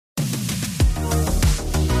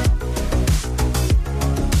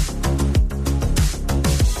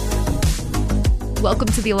Welcome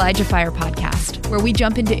to the ElijahFire podcast, where we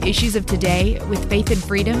jump into issues of today with faith and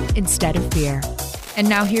freedom instead of fear. And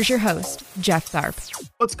now here's your host, Jeff Tharp.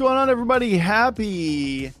 What's going on, everybody?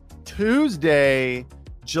 Happy Tuesday,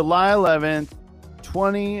 July 11th,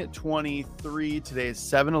 2023. Today is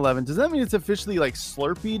 7-11. Does that mean it's officially like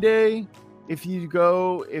Slurpee Day? If you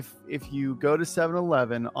go to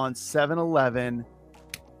 7-Eleven on 7-Eleven,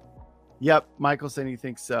 yep, Michael said he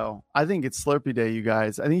thinks so. I think it's Slurpee Day, you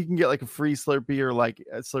guys. I think you can get like a free Slurpee or like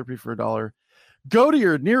a Slurpee for $1. Go to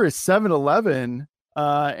your nearest 7-Eleven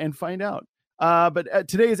and find out. But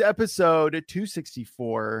today's episode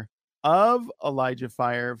 264 of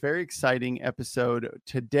ElijahFire. Very exciting episode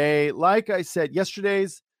today. Like I said,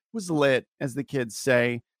 yesterday's was lit, as the kids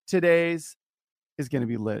say. Today's is going to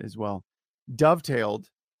be lit as well. Dovetailed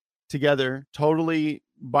together totally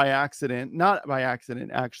by accident, not by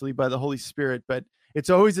accident, actually, by the Holy Spirit. But it's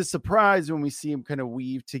always a surprise when we see him kind of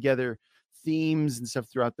weave together themes and stuff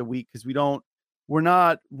throughout the week, because we're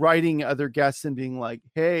not writing other guests and being like,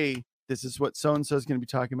 hey, this is what so-and-so is going to be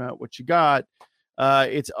talking about, what you got.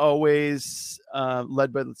 It's always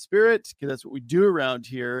led by the Spirit, because that's what we do around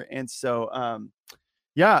here. And so,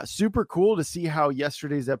 yeah, super cool to see how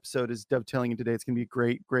yesterday's episode is dovetailing in today. It's going to be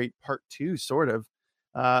a great part two, sort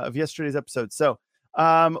of yesterday's episode. So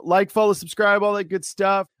like, follow, subscribe, all that good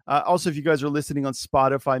stuff. Also, if you guys are listening on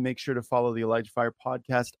Spotify, make sure to follow the ElijahFire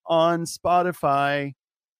podcast on Spotify.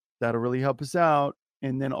 That'll really help us out.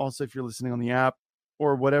 And then also, if you're listening on the app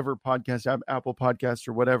or whatever podcast app, Apple Podcasts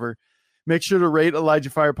or whatever, make sure to rate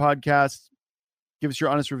ElijahFire podcast. Give us your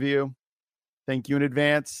honest review. Thank you in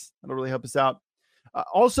advance. That'll really help us out.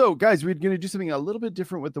 Also, guys, we're going to do something a little bit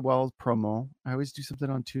different with the Wells promo. I always do something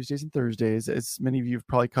on Tuesdays and Thursdays, as many of you have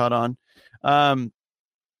probably caught on.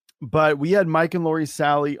 But we had Mike and Lori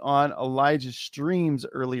Sally on Elijah Streams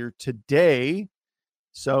earlier today.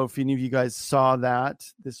 So if any of you guys saw that,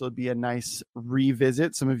 this will be a nice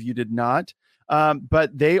revisit. Some of you did not.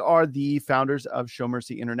 But they are the founders of Show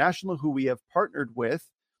Mercy International, who we have partnered with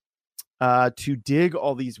to dig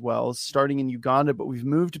all these wells, starting in Uganda, but we've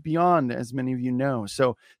moved beyond, as many of you know.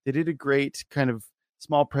 So they did a great kind of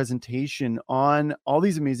small presentation on all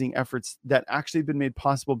these amazing efforts that actually have been made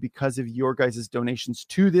possible because of your guys' donations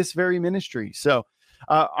to this very ministry. So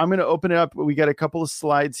I'm going to open it up. We got a couple of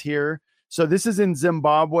slides here. So this is in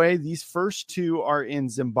Zimbabwe. These first two are in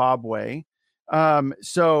Zimbabwe.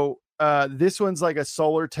 This one's like a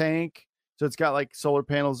solar tank. So it's got like solar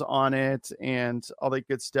panels on it and all that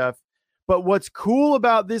good stuff. But what's cool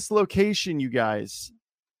about this location, you guys,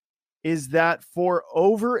 is that for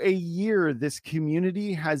over a year, this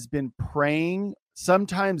community has been praying,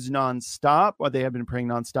 sometimes nonstop. Well, they have been praying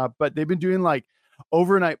nonstop, but they've been doing like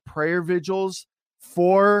overnight prayer vigils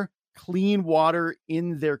for clean water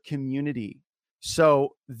in their community.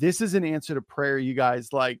 So this is an answer to prayer, you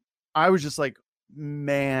guys. Like, I was just like,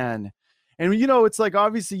 man. And, you know, it's like,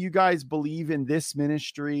 obviously you guys believe in this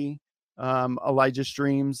ministry, Elijah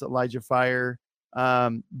Streams, ElijahFire.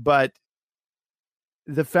 But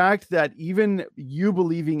the fact that even you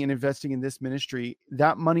believing and investing in this ministry,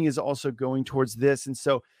 that money is also going towards this. And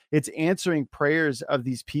so it's answering prayers of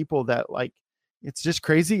these people that, like, it's just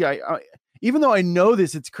crazy. I even though I know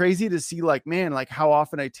this, it's crazy to see, like, man, like how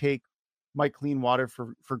often I take my clean water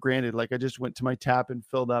for granted. Like, I just went to my tap and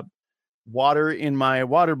filled up water in my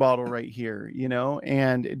water bottle right here, you know,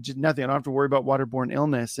 and it just nothing. I don't have to worry about waterborne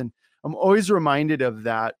illness. And I'm always reminded of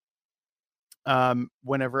that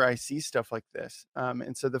whenever I see stuff like this.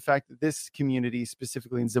 And so the fact that this community,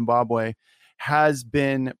 specifically in Zimbabwe, has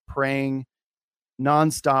been praying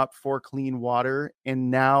nonstop for clean water,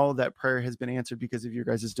 and now that prayer has been answered because of your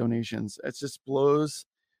guys' donations, it just blows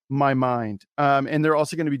my mind. And they're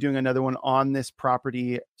also going to be doing another one on this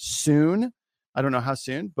property soon. I don't know how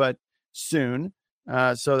soon, but soon.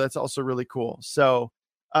 So that's also really cool. So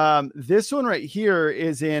this one right here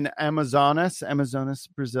is in Amazonas,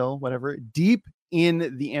 Brazil, whatever, deep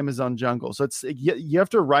in the Amazon jungle. So it's, you have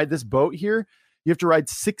to ride this boat here. You have to ride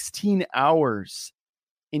 16 hours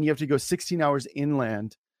and you have to go 16 hours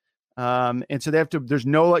inland. And so there's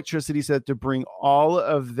no electricity. So they have to bring all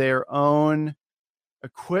of their own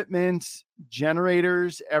equipment,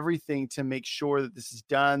 generators, everything to make sure that this is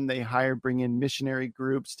done. They bring in missionary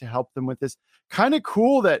groups to help them with this. Kind of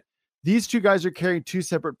cool that these two guys are carrying two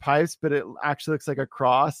separate pipes, but it actually looks like a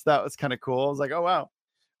cross. That was kind of cool. I was like, oh,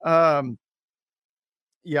 wow.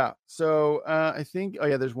 Yeah. So I think, oh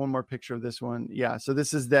yeah, there's one more picture of this one. Yeah. So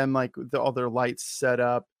this is them, like all their lights set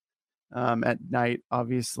up at night,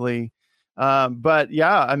 obviously. But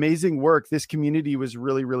yeah, amazing work. This community was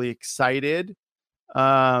really, really excited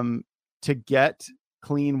to get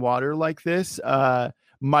clean water like this.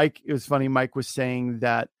 Mike, it was funny. Mike was saying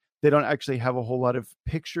that they don't actually have a whole lot of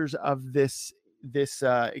pictures of this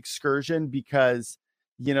excursion because,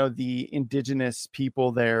 the indigenous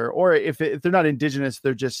people there, or if they're not indigenous,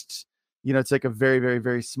 they're just, it's like a very, very,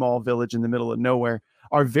 very small village in the middle of nowhere,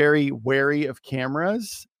 are very wary of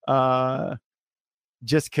cameras,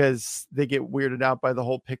 just because they get weirded out by the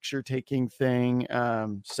whole picture taking thing.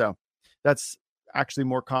 So that's actually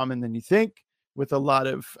more common than you think with a lot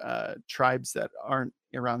of tribes that aren't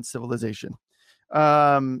around civilization.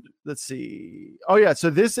 Let's see. Oh yeah.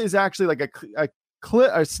 So this is actually like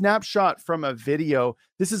a snapshot from a video.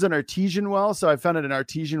 This is an artesian well. So I found out an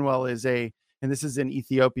artesian well and this is in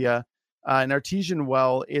Ethiopia. An artesian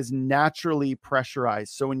well is naturally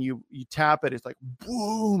pressurized. So when you tap it, it's like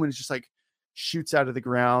boom, and it's just like shoots out of the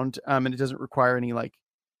ground. And it doesn't require any like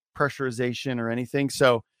pressurization or anything.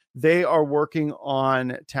 So they are working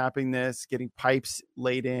on tapping this, getting pipes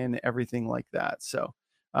laid in, everything like that. So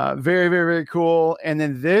very, very, very cool. And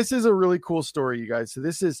then this is a really cool story, you guys. So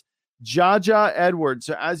this is Jaja Edward.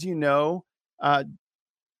 So as you know,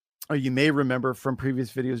 or you may remember from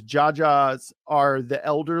previous videos, Jajas are the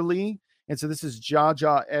elderly. And so this is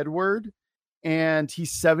Jaja Edward, and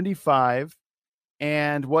he's 75.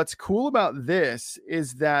 And what's cool about this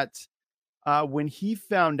is that when he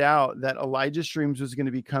found out that Elijah Streams was going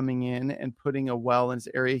to be coming in and putting a well in his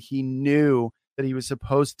area, he knew that he was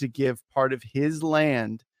supposed to give part of his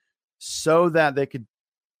land so that they could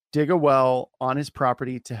dig a well on his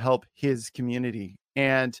property to help his community.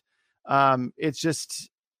 And it's just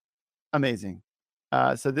amazing.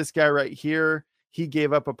 So this guy right here, he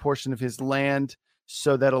gave up a portion of his land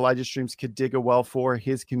so that Elijah Streams could dig a well for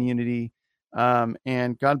his community.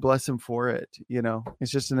 And God bless him for it.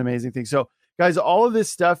 It's just an amazing thing. So guys, all of this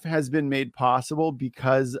stuff has been made possible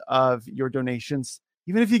because of your donations.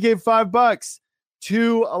 Even if you gave $5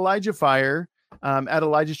 to ElijahFire at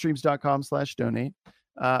ElijahStreams.com/donate,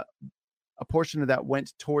 a portion of that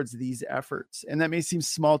went towards these efforts. And that may seem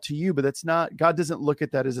small to you, but that's not, God doesn't look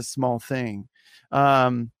at that as a small thing.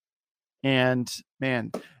 And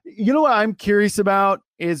man, what I'm curious about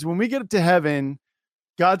is when we get to heaven,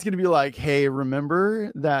 God's going to be like, hey,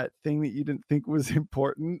 remember that thing that you didn't think was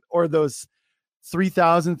important, or those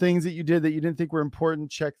 3,000 things that you did that you didn't think were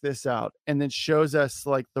important? Check this out. And then shows us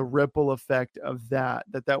like the ripple effect of that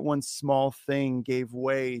one small thing gave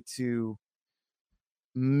way to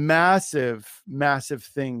massive, massive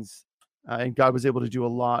things. And God was able to do a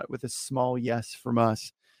lot with a small yes from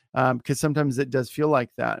us. Because sometimes it does feel like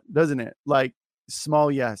that, doesn't it? Like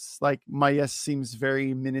small yes, like my yes seems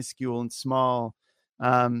very minuscule and small.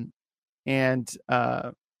 Man, God's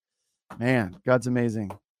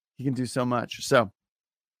amazing. He can do so much. So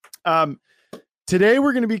today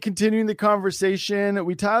we're going to be continuing the conversation.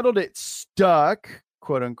 We titled it Stuck,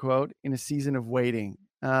 quote unquote, in a Season of Waiting,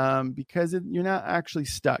 because you're not actually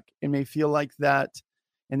stuck. It may feel like that.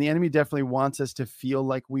 And the enemy definitely wants us to feel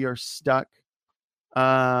like we are stuck.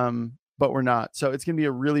 But we're not. So it's going to be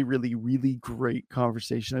a really, really, really great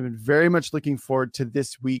conversation. I've been very much looking forward to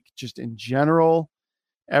this week, just in general,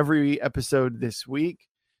 every episode this week.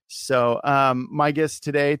 So my guest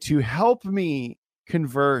today to help me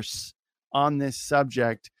converse on this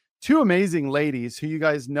subject, two amazing ladies who you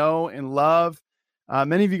guys know and love.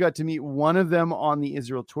 Many of you got to meet one of them on the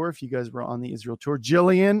Israel tour. If you guys were on the Israel tour,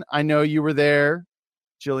 Jillian, I know you were there.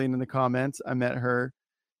 Jillian in the comments, I met her.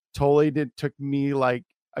 Totally took me like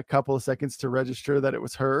a couple of seconds to register that it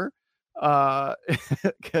was her,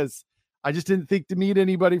 because I just didn't think to meet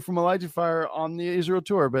anybody from ElijahFire on the Israel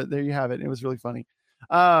tour, but there you have it. It was really funny.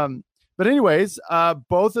 But anyways,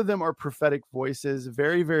 both of them are prophetic voices,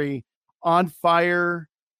 very, very on fire,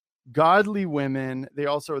 godly women. They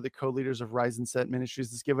also are the co-leaders of Rise and Set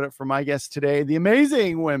Ministries. Let's give it up for my guests today, the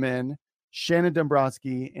amazing women, Shannon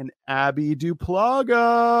Dombrosky and Abbey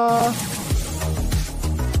DUPLAGA.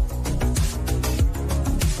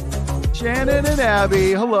 Shannon and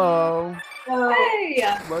Abbey, hello. Hey.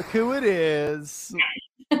 Look who it is.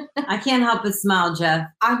 I can't help but smile, Jeff.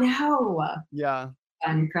 I know. Yeah.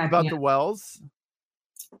 I'm cracking About up. the wells?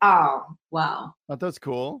 Oh, wow. Oh, that's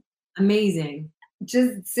cool. Amazing.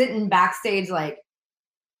 Just sitting backstage like,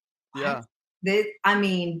 what?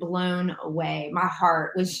 Yeah. Blown away. My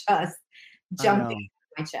heart was just jumping in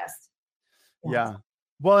my chest. Yeah.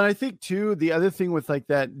 Well, and I think too, the other thing with like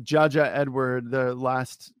that Jaja Edward, the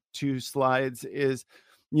last two slides is,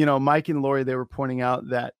 Mike and Lori, they were pointing out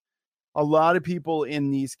that a lot of people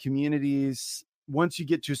in these communities, once you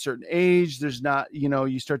get to a certain age, there's not,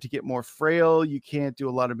 you start to get more frail. You can't do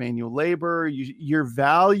a lot of manual labor. Your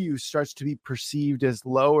value starts to be perceived as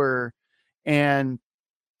lower. And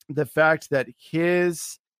the fact that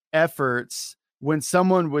his efforts when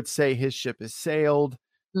someone would say his ship is sailed,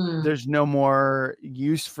 there's no more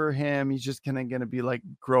use for him. He's just kind of going to be like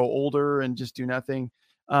grow older and just do nothing.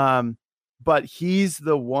 But he's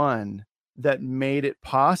the one that made it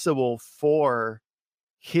possible for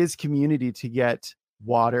his community to get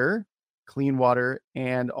water, clean water.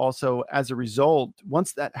 And also as a result,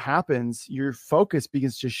 once that happens, your focus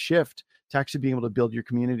begins to shift to actually being able to build your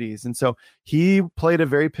communities. And so he played a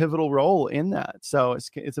very pivotal role in that. So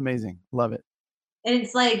it's amazing. Love it. And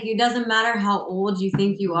it's like, it doesn't matter how old you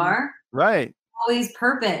think you are. Right. Always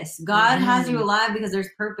purpose. God has you alive because there's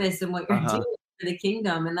purpose in what you're doing for the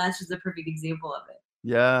kingdom. And that's just a perfect example of it.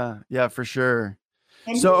 Yeah. Yeah, for sure.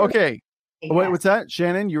 And So, okay. Wait, what's that?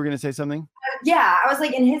 Shannon, you were going to say something? Yeah. I was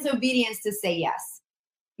like, in his obedience to say yes,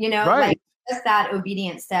 Right. like just that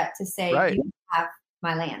obedient step to say, you can have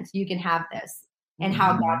my land, you can have this, and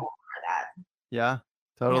how God will honor that. Yeah,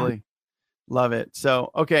 totally. Love it. So,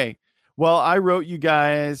 okay. Well, I wrote you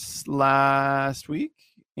guys last week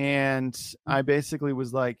and I basically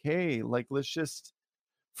was like, hey, like, let's just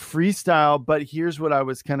freestyle. But here's what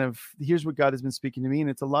God has been speaking to me. And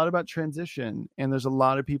it's a lot about transition. And there's a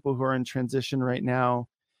lot of people who are in transition right now.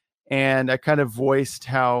 And I kind of voiced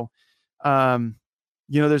how,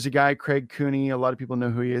 there's a guy, Craig Cooney. A lot of people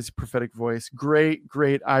know who he is. Prophetic voice, great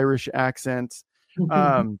Irish accent.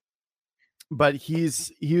 But he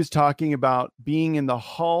was talking about being in the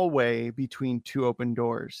hallway between two open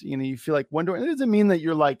doors. You feel like one door. It doesn't mean that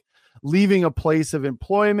you're like leaving a place of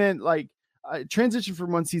employment. Like transition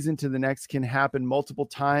from one season to the next can happen multiple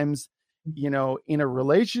times, in a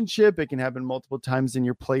relationship. It can happen multiple times in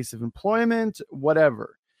your place of employment,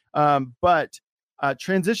 whatever. But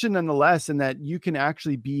transition nonetheless, in that you can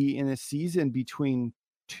actually be in a season between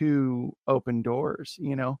two open doors,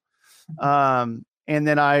 and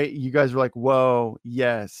then you guys were like, whoa,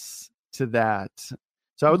 yes to that.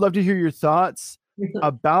 So I would love to hear your thoughts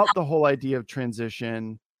about the whole idea of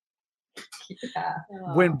transition. Yeah.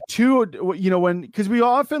 Because we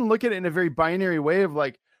often look at it in a very binary way of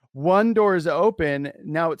like, one door is open,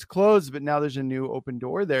 now it's closed, but now there's a new open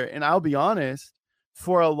door there. And I'll be honest,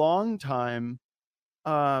 for a long time,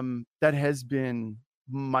 that has been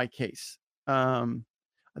my case.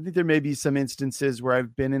 I think there may be some instances where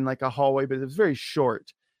I've been in like a hallway, but it was very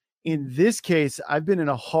short. In this case, I've been in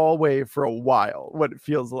a hallway for a while, what it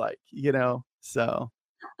feels like, so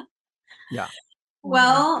yeah.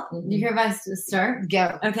 Well, you hear if I start?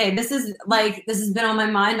 Go. Okay. This has been on my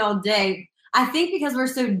mind all day. I think because we're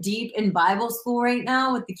so deep in Bible school right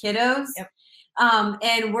now with the kiddos. Yep.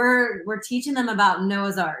 And we're teaching them about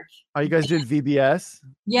Noah's Ark. Are you guys doing VBS?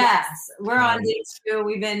 Yes, we're on day 2.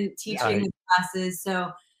 We've been teaching the classes.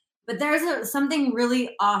 But there's something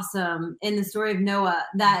really awesome in the story of Noah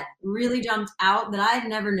that really jumped out that I had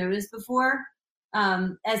never noticed before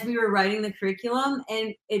as we were writing the curriculum.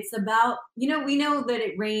 And it's about, we know that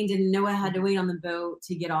it rained and Noah had to wait on the boat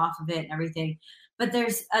to get off of it and everything. But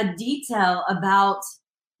there's a detail about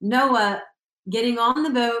Noah getting on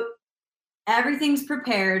the boat. Everything's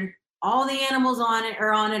prepared. All the animals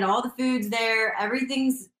are on it. All the food's there.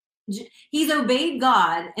 He's obeyed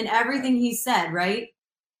God in everything he said, right?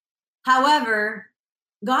 However,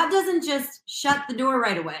 God doesn't just shut the door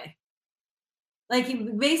right away. Like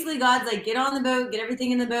God's like, get on the boat, get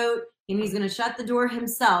everything in the boat, and he's going to shut the door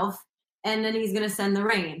himself, and then he's going to send the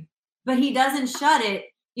rain. But he doesn't shut it.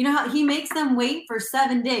 You know how he makes them wait for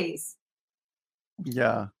 7 days.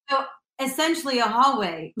 Yeah. So essentially a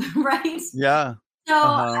hallway, right? Yeah. So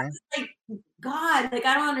I was like, God, like,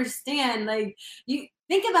 I don't understand. Like, you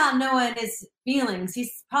think about Noah and his feelings.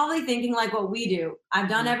 He's probably thinking like what we do. I've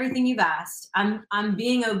done everything you've asked. I'm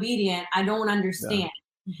being obedient. I don't understand.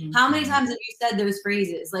 Yeah. How many times have you said those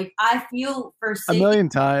phrases? Like, I feel forsaken.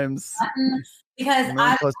 1,000,000 times. Because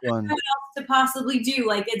I don't know what else to possibly do.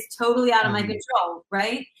 Like, it's totally out of my control,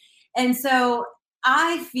 right? And so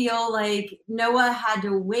I feel like Noah had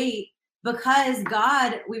to wait because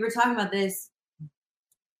God, we were talking about this,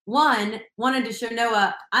 one, wanted to show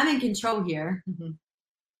Noah, I'm in control here. Mm-hmm.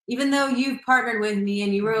 Even though you've partnered with me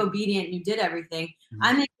and you were obedient and you did everything,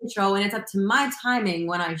 I'm in control, and it's up to my timing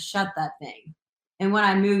when I shut that thing and when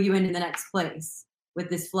I move you into the next place with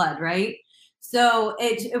this flood, right? So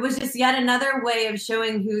it was just yet another way of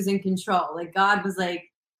showing who's in control. Like, God was like,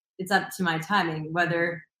 it's up to my timing,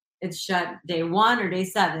 whether it's shut day 1 or day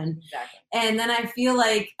 7. Exactly. And then I feel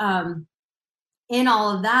like in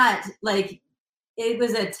all of that, like, it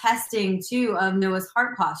was a testing too of Noah's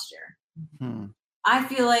heart posture. Mm-hmm. I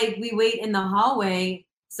feel like we wait in the hallway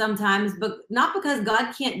sometimes, but not because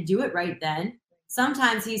God can't do it right then.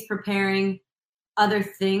 Sometimes he's preparing other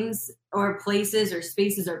things or places or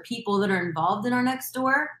spaces or people that are involved in our next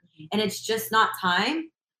door. and it's just not time.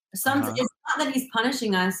 It's not that he's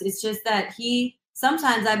punishing us. It's just that he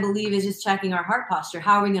sometimes, I believe, is just checking our heart posture.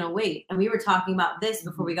 How are we going to wait? And we were talking about this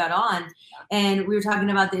before we got on, and we were talking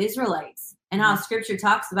about the Israelites and how scripture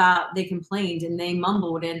talks about they complained and they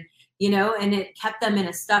mumbled, and, you know, and it kept them in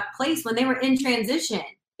a stuck place when they were in transition.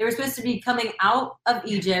 They were supposed to be coming out of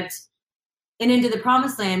Egypt and into the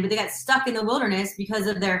promised land, but they got stuck in the wilderness because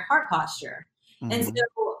of their heart posture. And so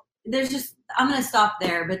there's just, I'm going to stop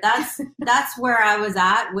there, but that's where I was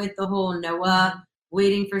at with the whole Noah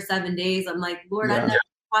waiting for 7 days. I'm like, Lord, I've never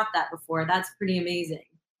caught that before. That's pretty amazing.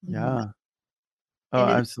 Yeah. Oh,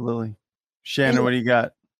 absolutely. Shannon, what do you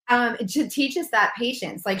got? To teach us that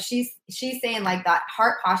patience, like she's saying, like that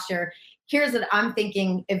heart posture. Here's what I'm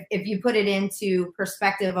thinking. If you put it into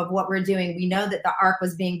perspective of what we're doing, we know that the ark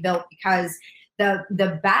was being built because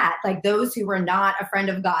the bat, like those who were not a friend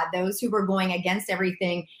of God, those who were going against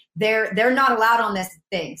everything, they're not allowed on this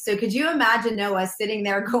thing. So could you imagine Noah sitting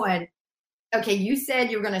there going, okay, you said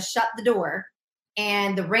you were going to shut the door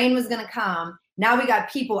and the rain was going to come. Now we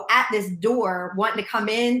got people at this door wanting to come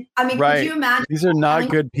in. I mean, could you imagine? These are not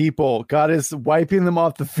good people. God is wiping them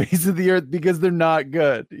off the face of the earth because they're not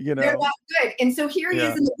good. You know, they're not good. And so here he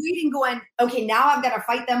is in the waiting going, okay, now I've got to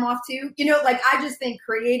fight them off too. You know, like I just think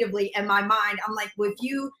creatively in my mind, I'm like, well, if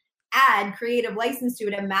you add creative license to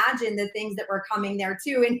it, imagine the things that were coming there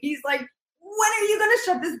too. And he's like, when are you going to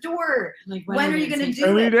shut this door? Like, when are you going to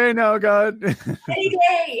do it? Any day now, God. Any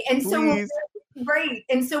day. And so great.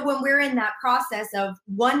 And so when we're in that process of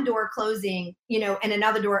one door closing, you know, and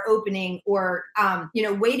another door opening, or, you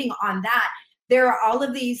know, waiting on that, there are all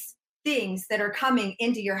of these things that are coming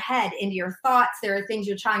into your head, into your thoughts. There are things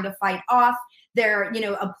you're trying to fight off. There, you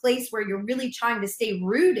know, a place where you're really trying to stay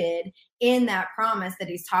rooted in that promise that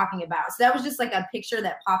he's talking about. So that was just like a picture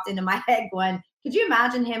that popped into my head going, could you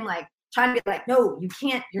imagine him like trying to be like, no, you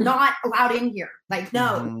can't, you're not allowed in here. Like,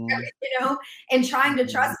 no, you know, and trying to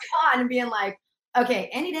trust God and being like, okay,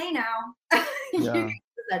 any day now, you can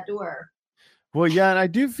close that door. Well, yeah. And I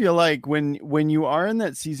do feel like when you are in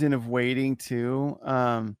that season of waiting too,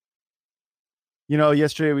 you know,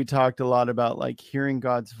 yesterday we talked a lot about like hearing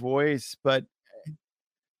God's voice, but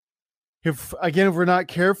if we're not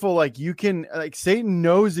careful, like Satan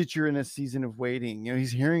knows that you're in a season of waiting. You know,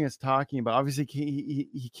 he's hearing us talking about, obviously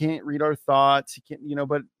he can't read our thoughts. He can't, you know,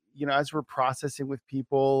 but you know, as we're processing with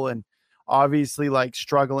people and obviously like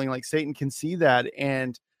struggling, like Satan can see that.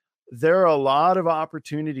 And there are a lot of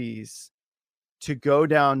opportunities to go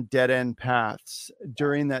down dead end paths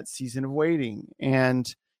during that season of waiting. And,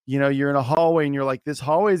 you know, you're in a hallway and you're like, this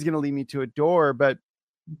hallway is going to lead me to a door, but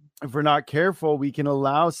if we're not careful, we can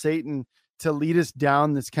allow Satan to lead us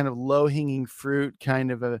down this kind of low-hanging fruit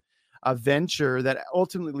kind of a venture that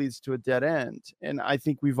ultimately leads to a dead end. And I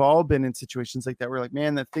think we've all been in situations like that. We're like,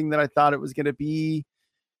 man, that thing that I thought it was going to be,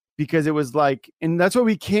 because it was like, and that's why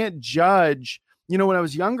we can't judge. You know, when I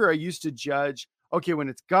was younger, I used to judge, okay, when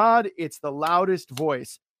it's God, it's the loudest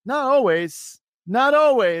voice. Not always.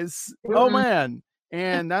 Oh man.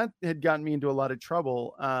 And that had gotten me into a lot of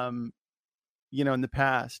trouble. You know, in the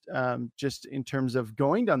past, just in terms of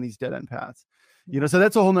going down these dead end paths, you know, so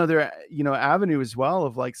that's a whole nother, you know, avenue as well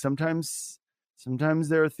of like, sometimes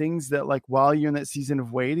there are things that like, while you're in that season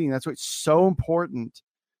of waiting, that's why it's so important,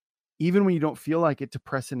 even when you don't feel like it, to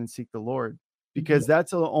press in and seek the Lord, because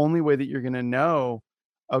that's the only way that you're going to know,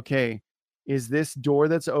 okay, is this door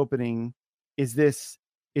that's opening, is this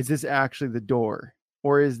actually the door,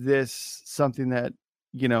 or is this something that,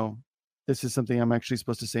 you know, this is something I'm actually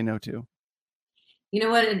supposed to say no to? You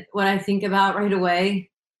know what I think about right away,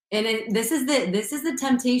 and this is the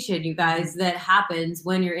temptation, you guys, that happens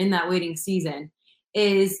when you're in that waiting season,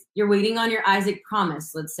 is you're waiting on your Isaac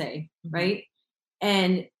promise, let's say, right?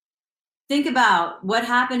 And think about what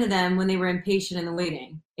happened to them when they were impatient in the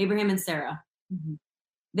waiting. Abraham and Sarah,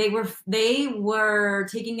 they were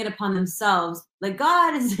taking it upon themselves. Like,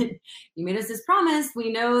 God, you made us this promise. We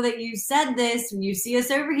know that you said this. You see us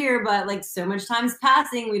over here, but like so much time's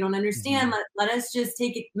passing. We don't understand. Let us just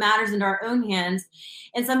take matters into our own hands.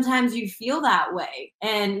 And sometimes you feel that way.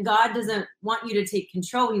 And God doesn't want you to take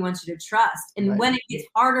control. He wants you to trust. And when it gets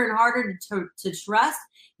harder and harder to trust,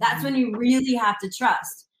 that's when you really have to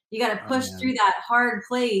trust. You got to push through that hard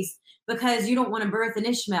place, because you don't want to birth an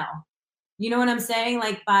Ishmael. You know what I'm saying?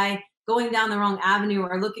 Like, by going down the wrong avenue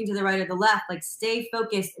or looking to the right or the left, like, stay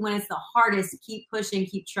focused when it's the hardest, keep pushing,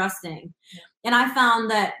 keep trusting. And I found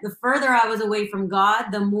that the further I was away from God,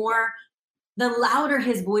 the louder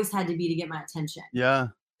his voice had to be to get my attention. Yeah.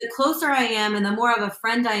 The closer I am and the more of a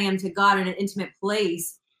friend I am to God in an intimate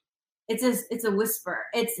place, it's a whisper.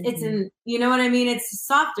 It's an, you know what I mean? It's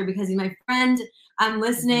softer because he's my friend. I'm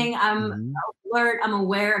listening. I'm alert. I'm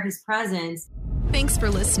aware of his presence. Thanks for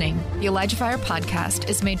listening. The ElijahFire podcast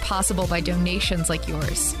is made possible by donations like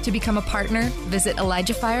yours. To become a partner, visit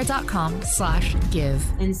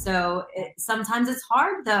ElijahFire.com/give. And so sometimes it's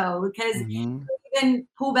hard though, because you can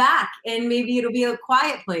pull back and maybe it'll be a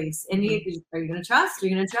quiet place. And are you going to trust? Are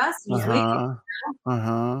you going to trust?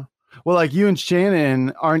 Well, like you and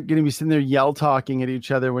Shannon aren't going to be sitting there yell talking at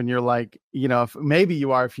each other when you're like, you know, maybe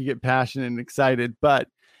you are if you get passionate and excited, but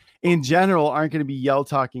in general aren't going to be yell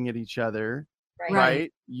talking at each other.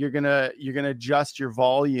 Right. You're gonna adjust your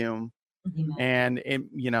volume, and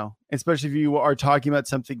you know, especially if you are talking about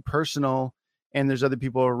something personal and there's other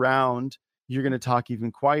people around, you're gonna talk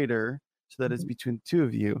even quieter so that it's between the two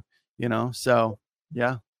of you. You know, so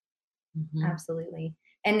yeah, absolutely.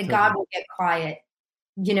 And God will get quiet.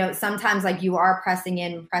 You know, sometimes like you are pressing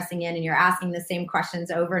in, and you're asking the same questions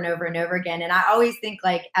over and over and over again. And I always think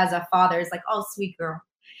like as a father, it's like, oh, sweet girl.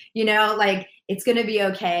 You know, like it's going to be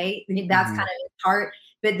okay. That's kind of his heart.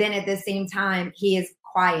 But then at the same time, he is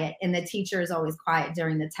quiet, and the teacher is always quiet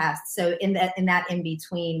during the test. So in that in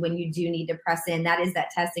between, when you do need to press in, that is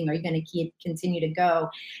that testing. Are you going to continue to go?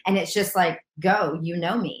 And it's just like, go, you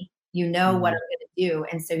know me, you know what I'm going to do.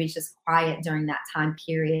 And so he's just quiet during that time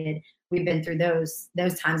period. We've been through those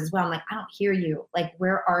times as well. I'm like, I don't hear you. Like,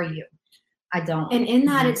 where are you? I don't. And in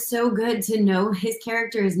that, it's so good to know his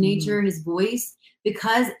character, his nature, his voice.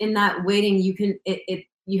 Because in that waiting, you can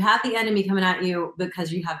you have the enemy coming at you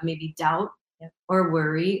because you have maybe doubt or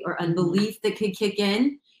worry or unbelief that could kick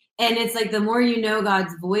in. And it's like the more you know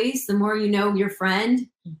God's voice, the more you know your friend,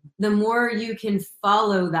 the more you can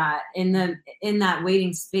follow that in that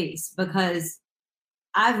waiting space. Because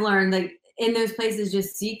I've learned, like, in those places,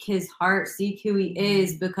 just seek his heart, seek who he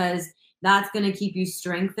is, because that's going to keep you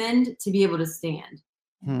strengthened to be able to stand.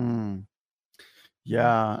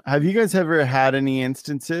 Yeah. Have you guys ever had any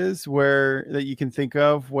instances that you can think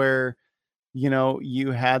of where, you know,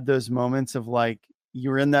 you had those moments of like,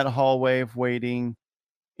 you were in that hallway of waiting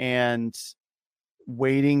and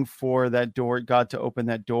waiting for that door, God to open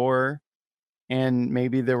that door. And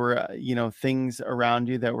maybe there were, you know, things around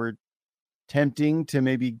you that were tempting to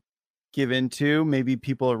maybe give into, maybe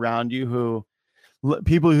people around you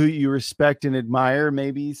people who you respect and admire,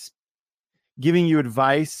 maybe giving you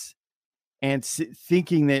advice and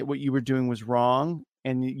thinking that what you were doing was wrong.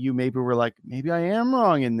 And you maybe were like, maybe I am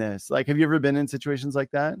wrong in this. Like, have you ever been in situations like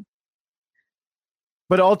that?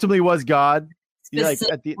 But ultimately was God. Like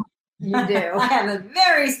at the You do. I have a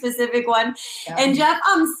very specific one. Yeah. And Jeff,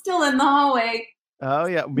 I'm still in the hallway. Oh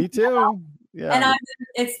yeah, me too. Yeah. And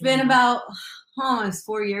it's been about almost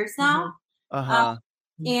 4 years now. And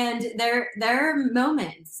there are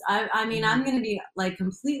moments. I mean, I'm going to be like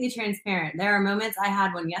completely transparent. There are moments. I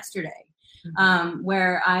had one yesterday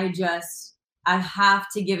where I have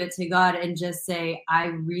to give it to God and just say, I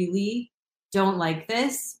really don't like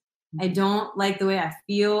this. I don't like the way I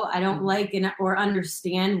feel. I don't like or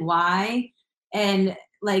understand why. And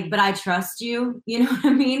like, but I trust you, you know what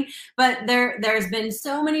I mean? But there's been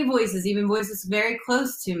so many voices, even voices very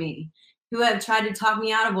close to me, who have tried to talk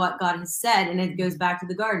me out of what God has said. And it goes back to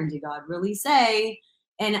the garden. Did God really say?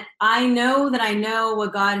 And I know that I know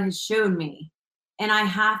what God has shown me. And I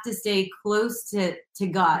have to stay close to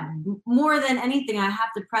God. More than anything, I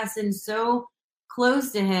have to press in so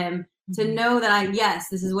close to him to know that yes,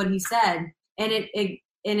 this is what he said. And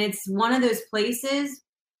it's one of those places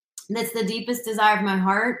that's the deepest desire of my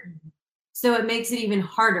heart. So it makes it even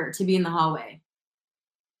harder to be in the hallway.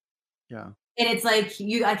 Yeah. And it's like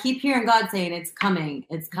I keep hearing God saying, it's coming,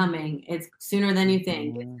 it's sooner than you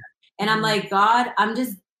think. And I'm like, God,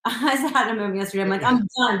 I had a moment yesterday. I'm like, I'm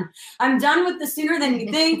done with the sooner than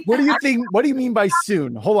you think. What do you think? What do you mean by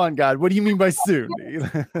soon? Hold on, God. What do you mean by soon?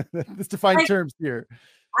 Let's define terms here.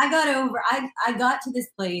 I got to this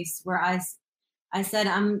place where I said,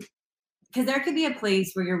 because there could be a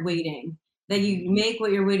place where you're waiting, that you make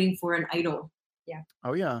what you're waiting for an idol. Yeah.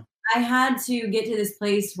 Oh yeah. I had to get to this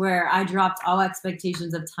place where I dropped all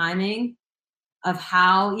expectations of timing, of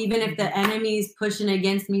how, even if the enemy's pushing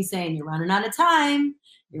against me saying, you're running out of time.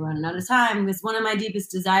 Because one of my deepest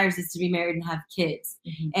desires is to be married and have kids.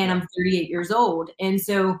 And I'm 38 years old. And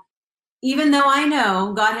so even though I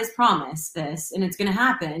know God has promised this and it's going to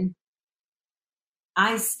happen,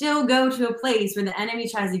 I still go to a place where the enemy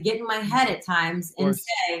tries to get in my head at times and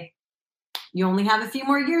say, you only have a few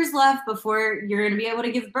more years left before you're going to be able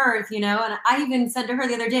to give birth, you know? And I even said to her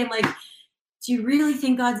the other day, I'm like, do you really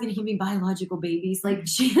think God's going to give me biological babies? Like,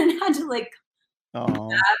 she had to like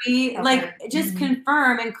Abby, like just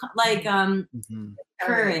confirm and like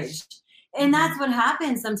courage. And that's what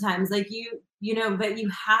happens sometimes. Like you know, but you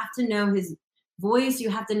have to know his voice. You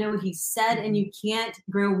have to know what he said, and you can't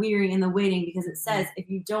grow weary in the waiting, because it says if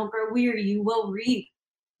you don't grow weary, you will reap.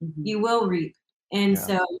 You will reap. And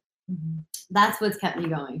so that's what's kept me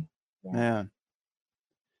going. Yeah,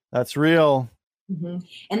 that's real.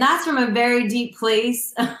 And that's from a very deep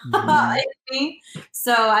place in me.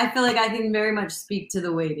 So I feel like I can very much speak to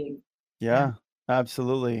the waiting. Yeah,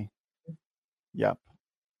 absolutely. Yep.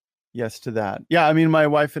 Yes to that. Yeah, I mean, my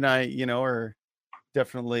wife and I, you know, are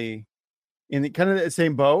definitely in the kind of the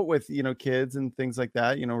same boat with, you know, kids and things like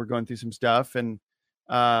that. You know, we're going through some stuff, and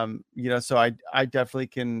you know, so I definitely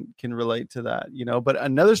can relate to that, you know. But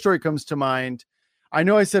another story comes to mind. I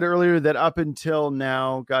know I said earlier that up until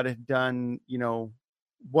now, God had done, you know,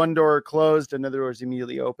 one door closed, another door was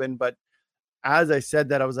immediately open. But as I said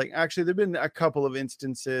that, I was like, actually, there've been a couple of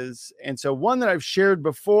instances. And so one that I've shared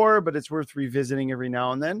before, but it's worth revisiting every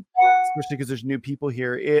now and then, especially because there's new people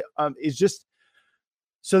here. It is just,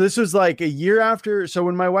 so this was like a year after. So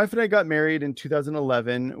when my wife and I got married in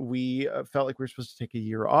 2011, we felt like we were supposed to take a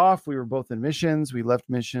year off. We were both in missions. We left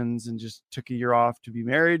missions and just took a year off to be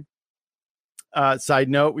married. Side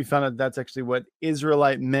note, we found out that's actually what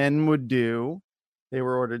Israelite men would do. They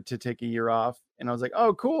were ordered to take a year off. And I was like,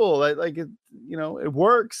 oh, cool. Like, it, you know, it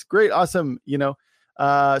works. Great. Awesome. You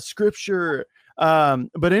know, scripture.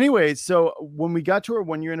 But anyway, so when we got to our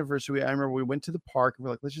 1 year anniversary, I remember we went to the park and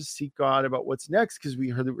we're like, let's just seek God about what's next. Cause we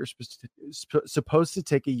heard that we were supposed to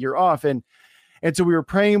take a year off. And so we were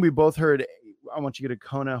praying. We both heard, I want you to go to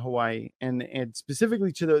Kona, Hawaii. And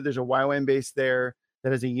specifically there's a YWAM base there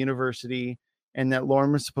that is a university, and that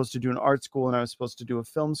Lauren was supposed to do an art school and I was supposed to do a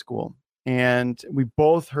film school. And we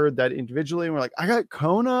both heard that individually. And we're like, I got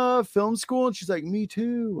Kona film school. And she's like, me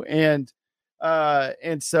too. And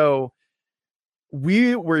so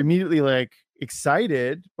we were immediately like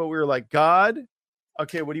excited, but we were like, God,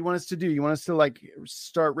 okay, what do you want us to do? You want us to like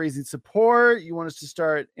start raising support? You want us to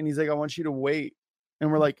start? And he's like, I want you to wait. And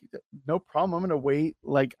we're like, no problem. I'm going to wait.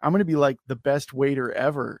 Like, I'm going to be like the best waiter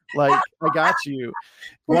ever. Like, I got you.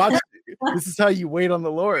 Watch. This is how you wait on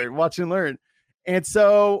the Lord. Watch and learn. And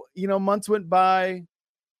so, you know, months went by,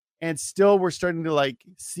 and still we're starting to like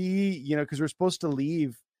see, you know, because we're supposed to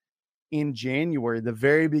leave in January, the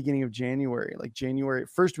very beginning of January, like January,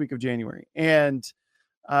 first week of January. And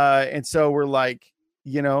so we're like,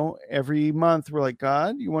 you know, every month we're like,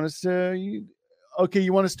 God, you want us to,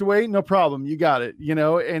 you want us to wait? No problem. You got it, you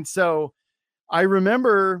know? And so I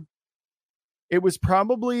remember it was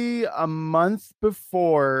probably a month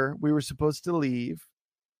before we were supposed to leave.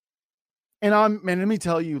 And man, let me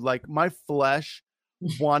tell you, like, my flesh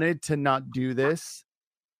wanted to not do this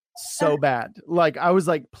so bad. Like, I was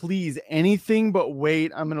like, please, anything but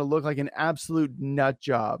wait. I'm going to look like an absolute nut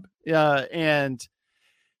job. And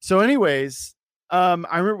so anyways, I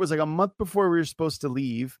remember it was like a month before we were supposed to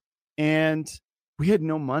leave, and we had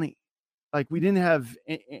no money. Like, we didn't have,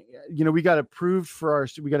 you know, we got approved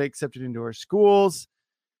we got accepted into our schools,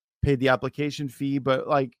 paid the application fee, but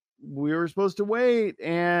like we were supposed to wait.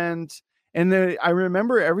 And then I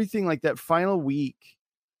remember everything, like that final week,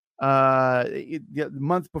 the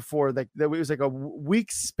month before, that it was like a week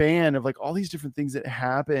span of like all these different things that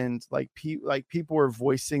happened. Like people were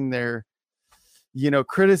voicing their, you know,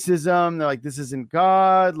 criticism. They're like, this isn't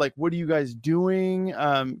God. Like, what are you guys doing?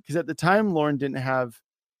 Because at the time, Lauren didn't have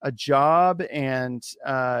a job, and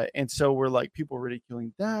so we're like, people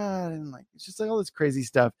ridiculing that, and like it's just like all this crazy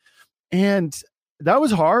stuff. And that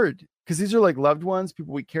was hard because these are like loved ones,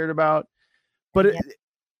 people we cared about. But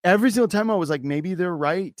every single time I was like, maybe they're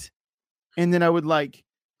right. And then I would like,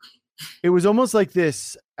 it was almost like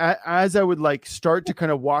this, as I would like start to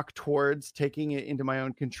kind of walk towards taking it into my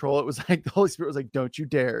own control, it was like the Holy Spirit was like, don't you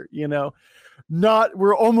dare, you know,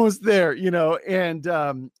 we're almost there, you know. And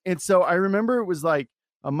so I remember it was like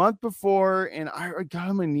a month before, and I got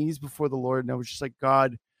on my knees before the Lord, and I was just like,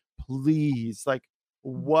 God, please, like,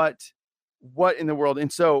 what in the world?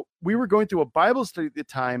 And so we were going through a Bible study at the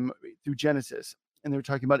time through Genesis, and they were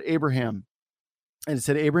talking about Abraham, and it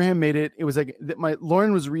said Abraham made it. It was like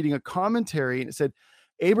Lauren was reading a commentary, and it said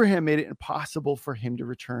Abraham made it impossible for him to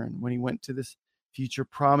return when he went to this future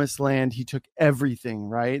promised land. He took everything,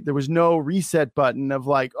 right? There was no reset button of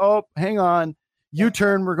like, oh, hang on,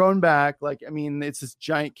 U-turn, we're going back. Like, I mean, it's this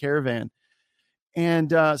giant caravan.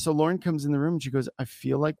 And so Lauren comes in the room and she goes, I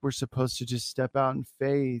feel like we're supposed to just step out in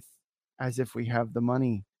faith as if we have the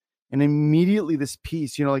money. And immediately this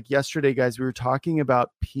peace, you know, like yesterday, guys, we were talking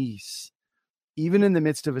about peace. Even in the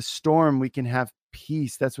midst of a storm, we can have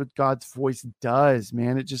peace. That's what God's voice does,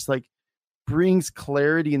 man. It just like brings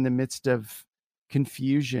clarity in the midst of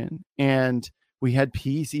confusion. And we had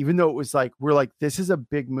peace, even though it was like, we're like, this is a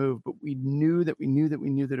big move, but we knew that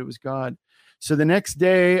it was God. So the next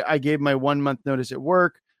day I gave my 1 month notice at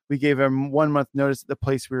work. We gave him 1 month notice at the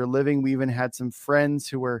place we were living. We even had some friends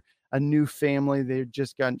who were a new family.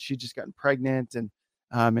 She just gotten pregnant.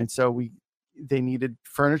 And so they needed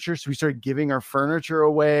furniture. So we started giving our furniture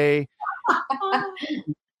away.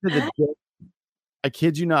 I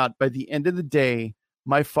kid you not, by the end of the day,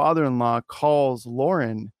 my father-in-law calls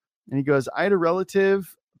Lauren and he goes, I had a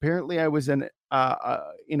relative. Apparently I was in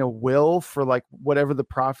a will for like whatever the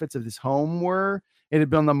profits of this home were. It had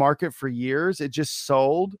been on the market for years. It just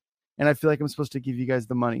sold. And I feel like I'm supposed to give you guys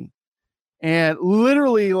the money. And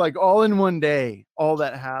literally like all in one day, all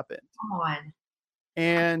that happened. Come on.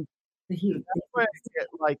 And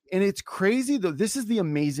and it's crazy though. This is the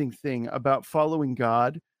amazing thing about following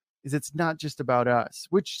God is it's not just about us,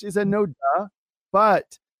 which is a no duh,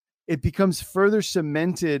 but it becomes further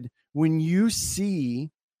cemented when you see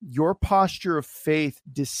your posture of faith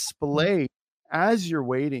displayed as you're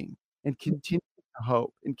waiting and continue to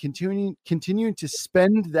hope and continuing to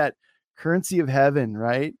spend that currency of heaven,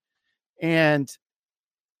 right? And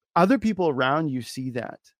other people around you see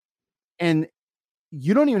that. And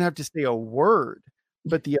you don't even have to say a word,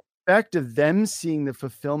 but the effect of them seeing the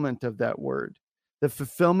fulfillment of that word, the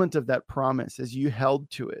fulfillment of that promise as you held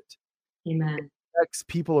to it. Amen. It affects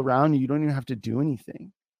people around you. You don't even have to do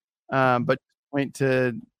anything, but point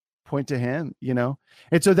to him, you know?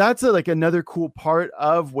 And so that's like another cool part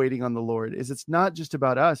of waiting on the Lord is it's not just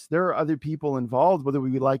about us. There are other people involved, whether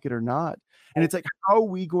we like it or not. And it's like, how are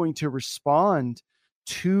we going to respond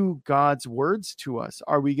to God's words to us?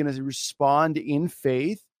 Are we going to respond in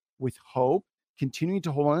faith with hope, continuing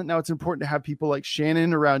to hold on? Now it's important to have people like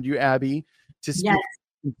Shannon around you, Abby, to speak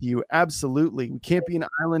with you. Absolutely. We can't be an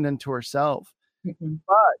island unto ourselves. Mm-hmm.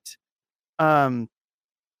 But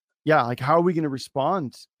yeah, like how are we going to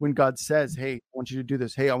respond when God says, hey, I want you to do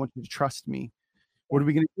this. Hey, I want you to trust me. What are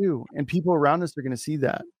we going to do? And people around us are going to see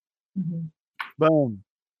that. Mm-hmm. Boom.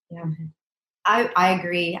 Yeah. I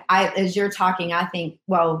agree. As you're talking, I think,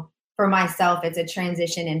 well, for myself, it's a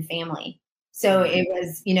transition in family. So it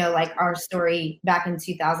was, like our story back in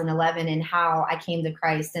 2011 and how I came to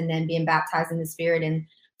Christ and then being baptized in the Spirit in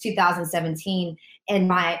 2017. And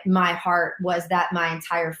my heart was that my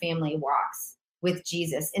entire family walks with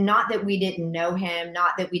Jesus. And not that we didn't know him,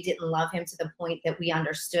 not that we didn't love him to the point that we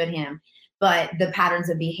understood him, but the patterns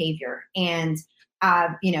of behavior and,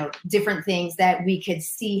 different things that we could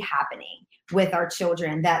see happening with our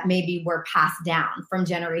children that maybe were passed down from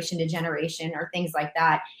generation to generation or things like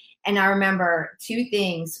that. And I remember 2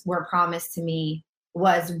 things were promised to me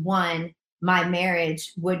was 1, my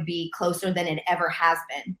marriage would be closer than it ever has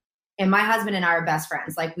been. And my husband and I are best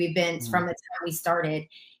friends. Like we've been from the time we started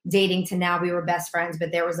dating to now we were best friends.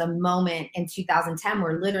 But there was a moment in 2010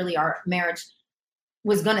 where literally our marriage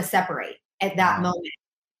was going to separate at that moment.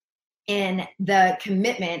 And the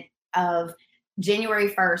commitment of January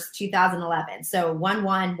 1st, 2011. So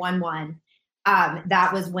 1/1/11.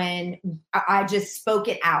 That was when I just spoke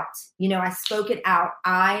it out. I spoke it out.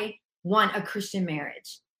 I want a Christian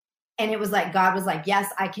marriage. And it was like, God was like,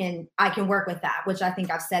 yes, I can work with that, which I think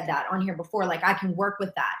I've said that on here before. Like I can work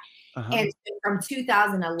with that. Uh-huh. And so from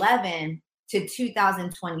 2011 to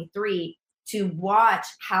 2023 to watch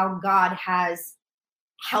how God has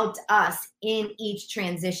helped us in each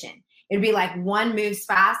transition. It'd be like one moves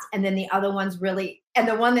fast and then the other one's really, and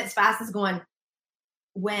the one that's fast is going,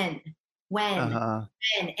 when,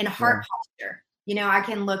 and heart posture. I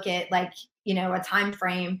can look at like, a time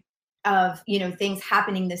frame of, things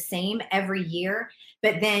happening the same every year,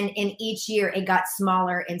 but then in each year it got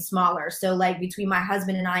smaller and smaller. So like between my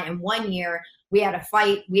husband and I in 1 year, we had a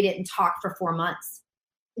fight. We didn't talk for 4 months,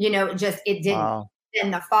 it didn't. Wow.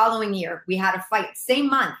 Then the following year we had a fight, same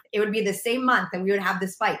month. It would be the same month that we would have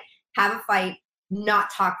this fight, have a fight, not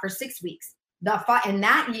talk for 6 weeks. And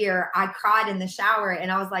that year I cried in the shower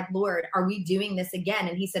and I was like, Lord, are we doing this again?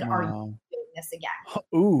 And he said, Are you doing this again?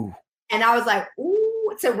 Ooh. And I was like, ooh.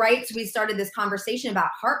 So we started this conversation about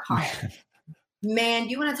heart posture. Man,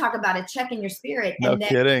 you want to talk about a check in your spirit. No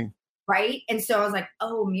kidding. Right. And so I was like,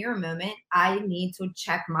 oh, mirror moment. I need to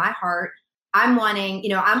check my heart. I'm wanting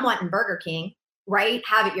Burger King, right?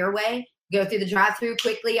 Have it your way. Go through the drive-through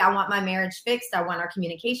quickly. I want my marriage fixed. I want our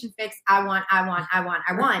communication fixed. I want.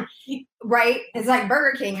 Right? It's like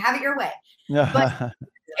Burger King. Have it your way. But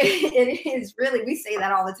it is really, we say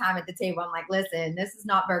that all the time at the table. I'm like, listen, this is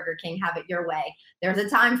not Burger King. Have it your way. There's a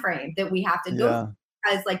time frame that we have to go through.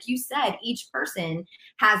 because like you said, each person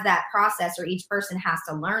has that process, or each person has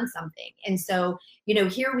to learn something. And so,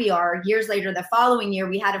 here we are years later. The following year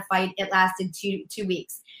we had a fight. It lasted two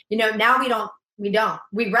weeks. Now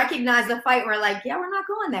we recognize the fight. We're like, yeah, we're not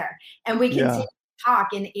going there. And we continue to talk,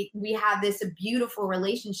 and we have this beautiful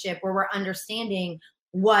relationship where we're understanding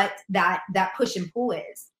what that push and pull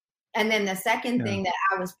is. And then the second thing that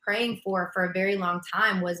I was praying for a very long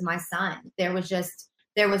time was my son. There was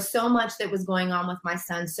so much that was going on with my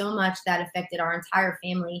son, so much that affected our entire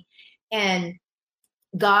family. And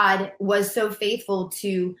God was so faithful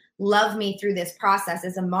to love me through this process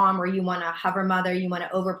as a mom, where you want to hover mother, you want to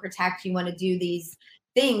overprotect, you want to do these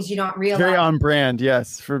things you don't realize. Very on brand,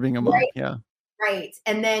 yes, for being a mom. Right? Yeah. Right.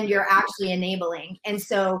 And then you're actually enabling. And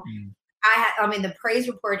so the praise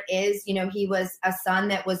report is, he was a son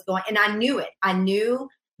that was going, and I knew it. I knew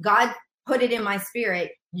God put it in my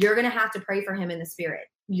spirit. You're going to have to pray for him in the spirit.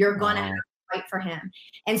 You're going to have to fight for him.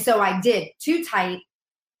 And so I did. Too tight.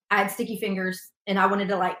 I had sticky fingers and I wanted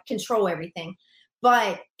to like control everything.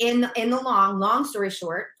 But in the long story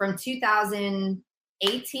short, from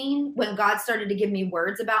 2018, when God started to give me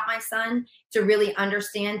words about my son to really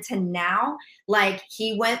understand, to now, like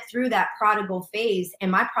he went through that prodigal phase,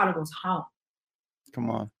 and my prodigal's home. Come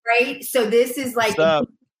on. Right. So this is like,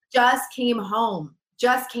 just came home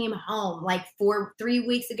like 3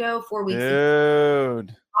 weeks ago, 4 weeks ago.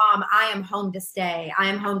 I am home to stay. I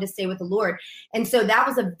am home to stay with the Lord. And so that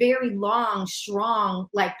was a very long, strong,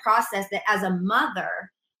 like process that as a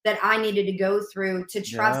mother that I needed to go through to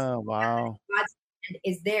trust that God's hand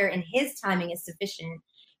is there and his timing is sufficient.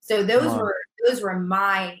 So those were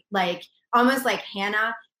my, like, almost like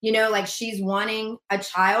Hannah, like she's wanting a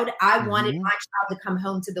child. I wanted my child to come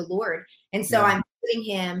home to the Lord. And so I'm putting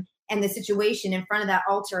him and the situation in front of that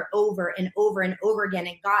altar over and over and over again.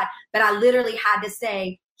 And God, but I literally had to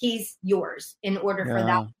say, he's yours in order for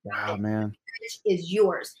that. Wow, man. Is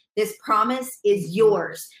yours. This promise is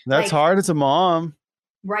yours. That's hard as a mom.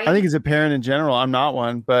 Right. I think as a parent in general, I'm not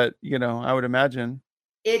one, but I would imagine.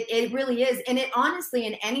 It really is. And it honestly,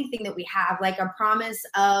 in anything that we have, like a promise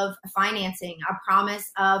of financing, a promise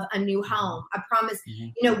of a new home, a promise,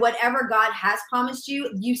 whatever God has promised you,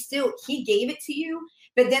 he gave it to you.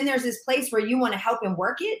 But then there's this place where you want to help him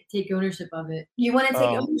work it. Take ownership of it. You want to take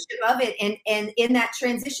ownership of it. And in that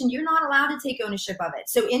transition, you're not allowed to take ownership of it.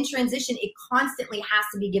 So in transition, it constantly has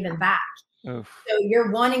to be given back. Oof. So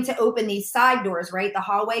you're wanting to open these side doors, right? The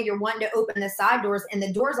hallway, you're wanting to open the side doors, and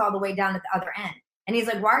the door's all the way down at the other end. And he's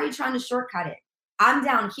like, why are you trying to shortcut it? I'm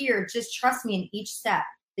down here. Just trust me in each step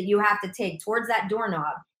that you have to take towards that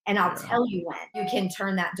doorknob. And I'll tell you when you can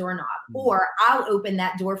turn that doorknob, or I'll open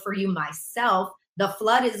that door for you myself. The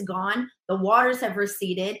flood is gone. The waters have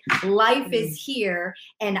receded. Life is here.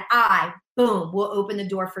 And will open the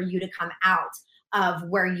door for you to come out of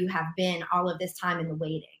where you have been all of this time in the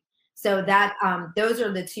waiting. So that those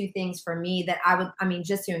are the two things for me that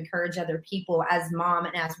just to encourage other people as mom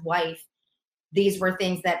and as wife. These were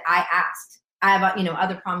things that I asked. I have,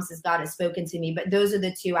 other promises God has spoken to me, but those are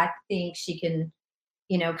the two I think she can,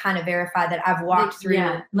 kind of verify that I've walked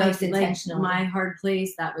through most intentionally. My hard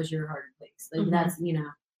place, that was your hard place. Like that's,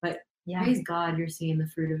 but praise God, you're seeing the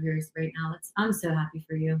fruit of yours right now. I'm so happy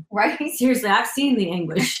for you. Right? Seriously, I've seen the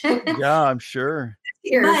anguish. Yeah, I'm sure.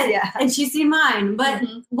 And she's seen mine. But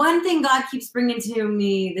one thing God keeps bringing to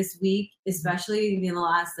me this week, especially in the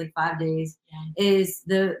last 5 days, is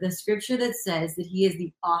the scripture that says that he is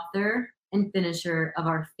the author and finisher of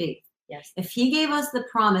our faith. Yes. If he gave us the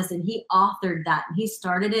promise and he authored that and he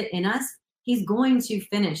started it in us, he's going to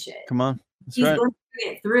finish it. Come on. He's going to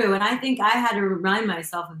bring it through. And I think I had to remind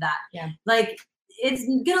myself of that. Yeah. It's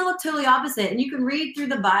going to look totally opposite. And you can read through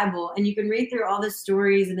the Bible and you can read through all the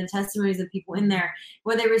stories and the testimonies of people in there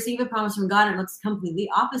where they receive a promise from God and it looks completely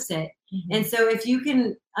opposite. Mm-hmm. And so if you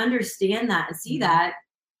can understand that and see that,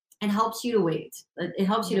 it helps you to wait. It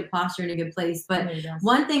helps you to posture in a good place. But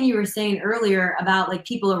one thing you were saying earlier about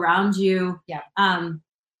people around you,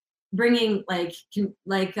 bringing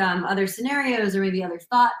other scenarios or maybe other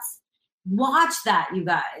thoughts, watch that, you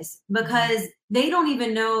guys, because they don't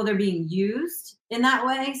even know they're being used in that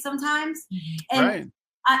way sometimes. And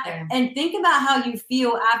and think about how you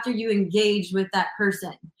feel after you engage with that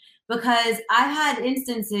person, because I've had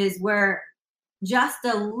instances where just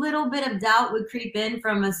a little bit of doubt would creep in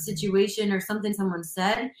from a situation or something someone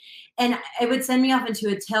said, and it would send me off into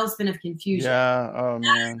a tailspin of confusion. Yeah. Oh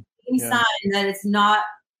man. That's a sign that it's not.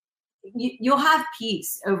 You'll have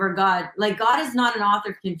peace over God. God is not an author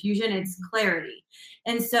of confusion; it's clarity.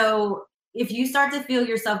 And so, if you start to feel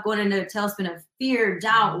yourself going into a tailspin of fear,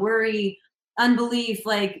 doubt, worry, unbelief,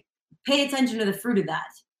 pay attention to the fruit of that.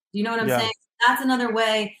 Do you know what I'm saying? that's another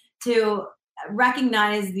way to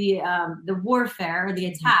recognize the warfare or the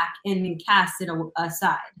attack and cast it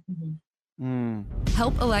aside.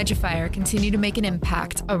 Help ElijahFire continue to make an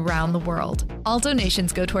impact around the world. All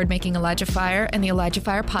donations go toward making ElijahFire and the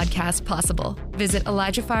ElijahFire podcast possible. Visit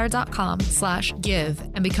ElijahFire.com/give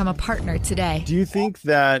and become a partner today. Do you think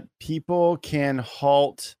that people can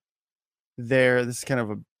halt this is kind of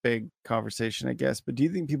a big conversation, I guess, but do you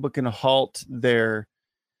think people can halt their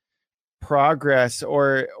progress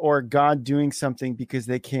or God doing something because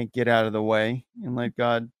they can't get out of the way and let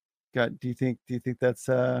God, do you think that's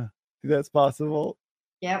possible?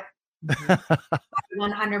 Yep.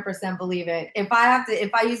 100% believe it. If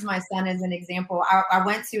I use my son as an example, I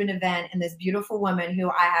went to an event and this beautiful woman who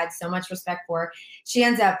I had so much respect for,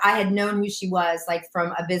 I had known who she was like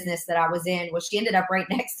from a business that I was in. Well, she ended up right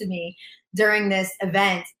next to me during this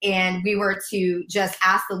event. And we were to just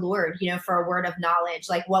ask the Lord, for a word of knowledge,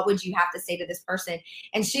 like, what would you have to say to this person?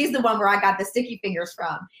 And she's the one where I got the sticky fingers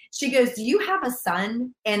from. She goes, do you have a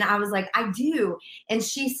son? And I was like, I do. And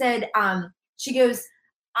she said, she goes,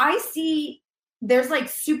 I see there's like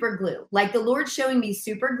super glue, like the Lord's showing me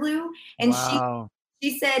super glue. And wow.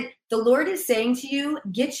 she said, the Lord is saying to you,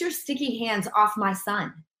 get your sticky hands off my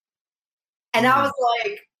son. And I was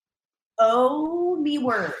like, oh, me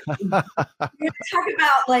word. Talk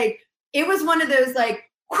about like, it was one of those like,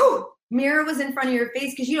 whew, mirror was in front of your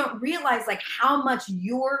face because you don't realize like how much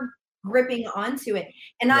you're gripping onto it.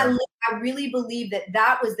 And I really believe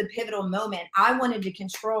that was the pivotal moment. I wanted to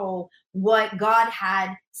control what God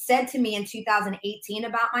had said to me in 2018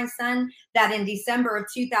 about my son, that in December of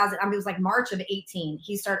 2000, it was like March of 18,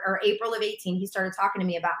 or April of 18, he started talking to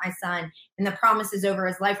me about my son and the promises over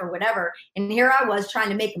his life or whatever. And here I was trying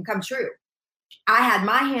to make them come true. I had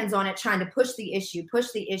my hands on it, trying to push the issue,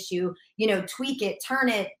 tweak it, turn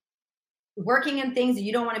it, working in things that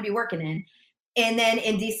you don't want to be working in. And then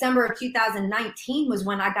in December of 2019 was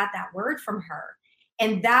when I got that word from her.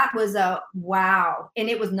 And that was a wow. And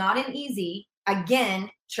it was not an easy, again,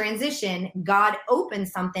 transition. God opened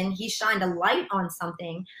something. He shined a light on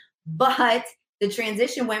something. But the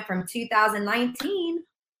transition went from 2019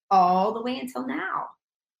 all the way until now.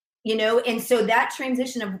 And so that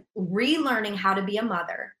transition of relearning how to be a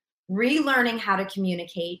mother, relearning how to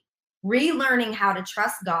communicate, relearning how to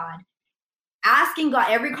trust God, asking God,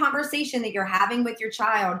 every conversation that you're having with your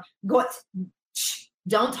child,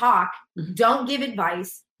 don't talk, don't give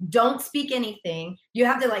advice, don't speak anything. You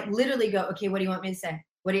have to like literally go, okay, what do you want me to say?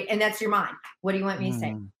 And that's your mind. What do you want me to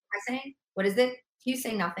say? What am I saying? What is it? You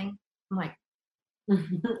say nothing. I'm like,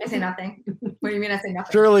 I say nothing. What do you mean I say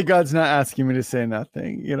nothing? Surely God's not asking me to say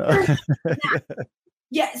nothing,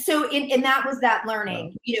 Yeah. So and that was that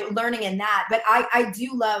learning, learning in that. But I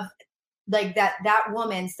do love like that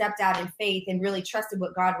woman stepped out in faith and really trusted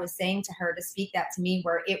what God was saying to her to speak that to me,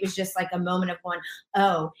 where it was just like a moment of going,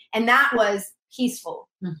 oh, and that was peaceful.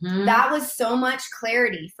 That was so much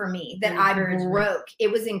clarity for me that I broke. It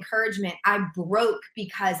was encouragement. I broke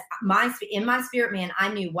because in my spirit, man, I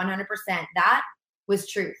knew 100% that was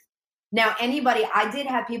truth. Now, I did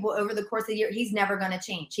have people over the course of the year, he's never going to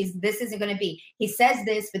change. This isn't going to be, he says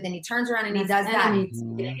this, but then he turns around and he does that.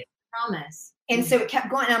 Promise. And so it kept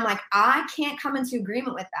going. And I'm like, I can't come into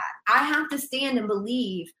agreement with that. I have to stand and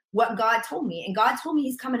believe what God told me. And God told me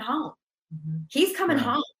he's coming home. He's coming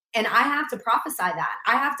home. And I have to prophesy that.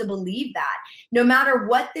 I have to believe that. No matter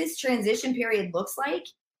what this transition period looks like,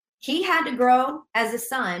 he had to grow as a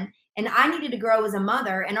son and I needed to grow as a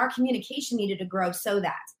mother, and our communication needed to grow so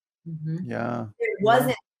that it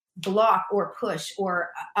wasn't block or push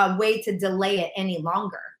or a way to delay it any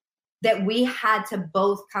longer. That we had to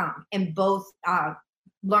both come and both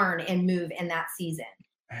learn and move in that season.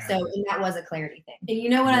 So and that was a clarity thing. And you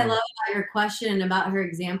know what I love about your question about her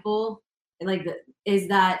example, is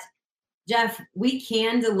that, Jeff, we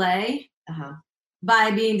can delay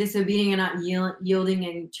by being disobedient and not yielding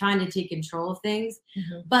and trying to take control of things.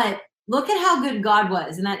 But look at how good God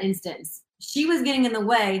was in that instance. She was getting in the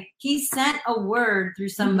way. He sent a word through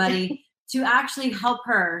somebody to actually help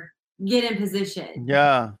her get in position.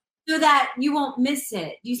 Yeah. So that you won't miss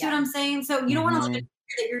it. Do you see what I'm saying? So you don't want to look at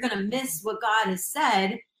that you're going to miss what God has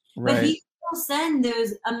said, but he will send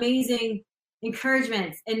those amazing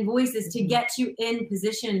encouragements and voices to get you in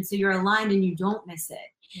position so you're aligned and you don't miss it.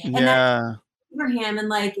 And that's Abraham, and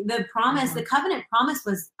like the promise, the covenant promise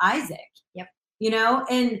was Isaac.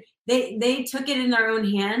 And they took it in their own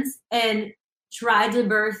hands and tried to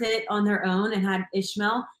birth it on their own and had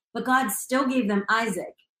Ishmael, but God still gave them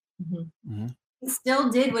Isaac. He still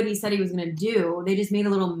did what he said he was going to do. They just made a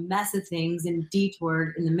little mess of things and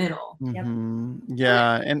detoured in the middle.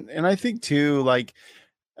 Yeah. And I think too, like,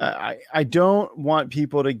 I don't want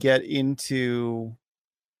people to get into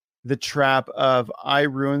the trap of I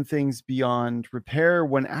ruin things beyond repair,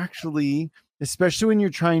 when actually, especially when you're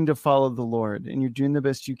trying to follow the Lord and you're doing the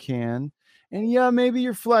best you can. And yeah, maybe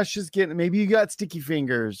your flesh is maybe you got sticky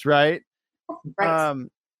fingers, right? Right.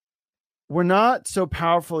 We're not so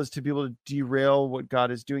powerful as to be able to derail what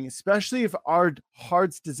God is doing, especially if our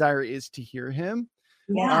heart's desire is to hear him.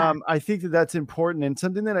 Yeah. I think that that's important. And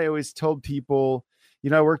something that I always told people,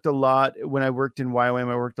 I worked a lot when I worked in YWAM.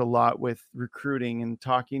 I worked a lot with recruiting and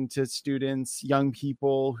talking to students, young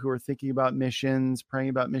people who are thinking about missions, praying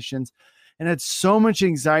about missions, and had so much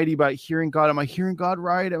anxiety about hearing God. Am I hearing God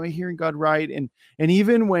right? Am I hearing God right? And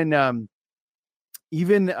even when,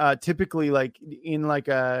 typically like in like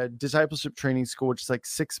a discipleship training school, which is like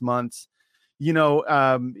 6 months, 3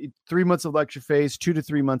 months of lecture phase, 2 to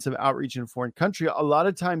 3 months of outreach in a foreign country. A lot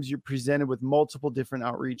of times you're presented with multiple different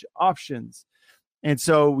outreach options. And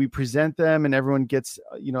so we present them and everyone gets,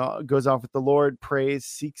 goes off with the Lord, prays,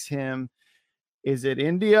 seeks him. Is it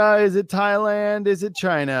India? Is it Thailand? Is it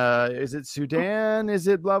China? Is it Sudan? Is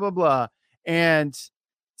it blah, blah, blah? And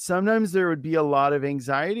sometimes there would be a lot of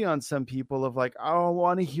anxiety on some people of like, oh, I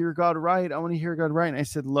want to hear God right. I want to hear God right. And I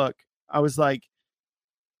said, look, I was like,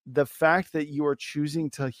 the fact that you are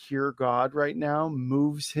choosing to hear God right now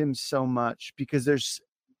moves him so much, because there's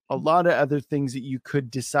a lot of other things that you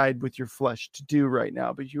could decide with your flesh to do right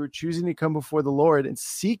now, but you are choosing to come before the Lord and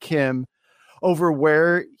seek him over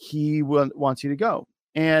where he wants you to go.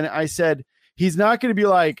 And I said, he's not going to be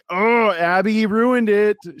like, oh, Abby ruined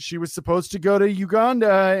it. She was supposed to go to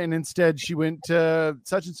Uganda and instead she went to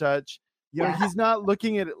such and such. He's not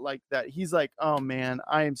looking at it like that. He's like, oh man,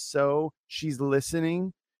 she's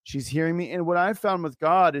listening. She's hearing me. And what I found with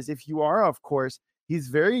God is if you are off course, he's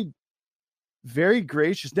very, very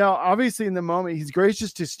gracious. Now, obviously in the moment, he's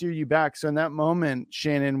gracious to steer you back. So in that moment,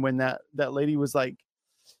 Shannon, when that lady was like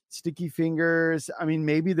sticky fingers, I mean,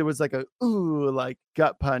 maybe there was like like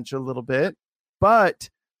gut punch a little bit, but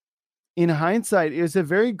in hindsight, it was a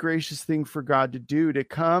very gracious thing for God to do, to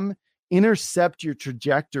come intercept your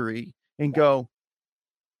trajectory and go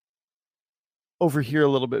over here a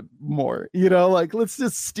little bit more, like, let's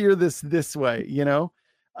just steer this way,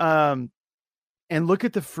 and look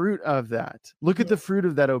at the fruit of that. Look at the fruit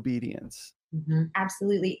of that obedience. Mm-hmm.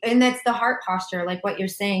 Absolutely. And that's the heart posture. Like what you're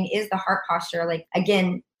saying is the heart posture. Like,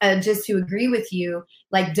 again, just to agree with you,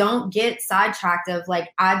 like, don't get sidetracked of like,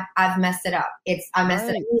 I've messed it up. I messed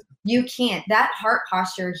it up. You can't. That heart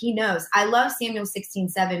posture, he knows. I love Samuel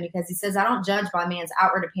 16:7 because he says, I don't judge by man's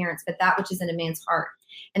outward appearance, but that which is in a man's heart.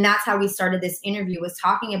 And that's how we started this interview, was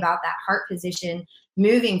talking about that heart position,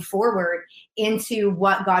 moving forward into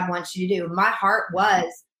what God wants you to do. My heart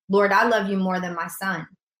was, Lord, I love you more than my son.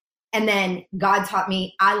 And then God taught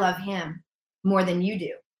me, I love him more than you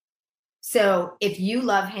do. So if you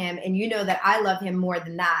love him and you know that I love him more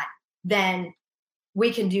than that, then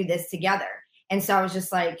we can do this together. And so I was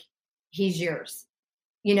just like, he's yours.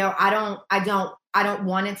 I don't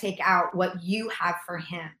want to take out what you have for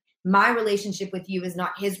him. My relationship with you is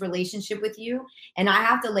not his relationship with you. And I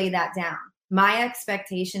have to lay that down. My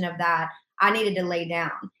expectation of that, I needed to lay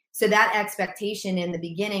down. So that expectation in the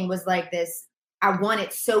beginning was like this, I want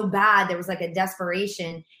it so bad. There was like a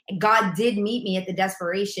desperation. And God did meet me at the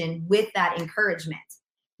desperation with that encouragement,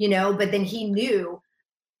 but then he knew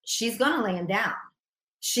she's going to lay him down.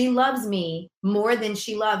 She loves me more than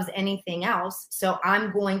she loves anything else. So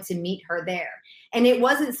I'm going to meet her there. And it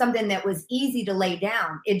wasn't something that was easy to lay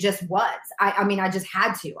down. It just was. I mean, I just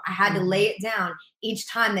had to. I had to lay it down each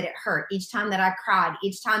time that it hurt, each time that I cried,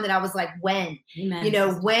 each time that I was like, when?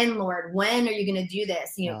 Amen. When, Lord, when are you going to do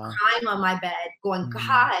this? Crying on my bed, going,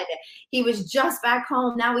 God, he was just back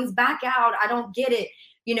home. Now he's back out. I don't get it.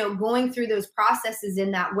 Going through those processes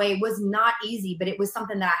in that way was not easy, but it was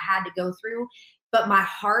something that I had to go through. But my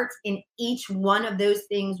heart in each one of those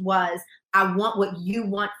things was, I want what you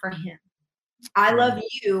want for him. I love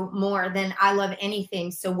you more than I love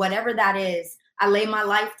anything. So whatever that is, I lay my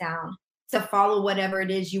life down to follow whatever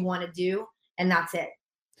it is you want to do. And that's it.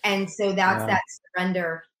 And so that's that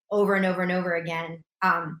surrender over and over and over again.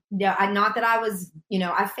 Not that I was,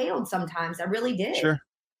 I failed sometimes. I really did. Sure.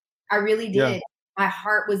 I really did. Yeah. My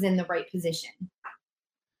heart was in the right position.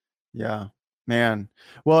 Yeah, man.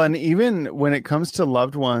 Well, and even when it comes to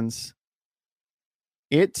loved ones,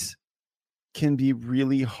 it can be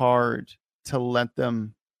really hard to let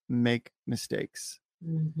them make mistakes,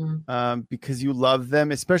 because you love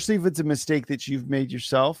them, especially if it's a mistake that you've made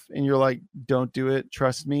yourself and you're like, don't do it,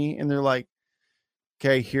 trust me. And they're like,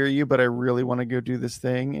 okay, I hear you, but I really want to go do this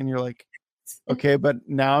thing. And you're like, okay, but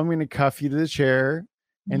now I'm going to cuff you to the chair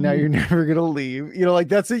and now you're never going to leave. You know, like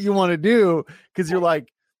that's what you want to do, because you're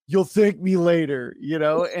like, you'll thank me later, you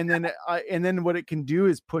know? And then what it can do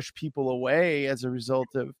is push people away as a result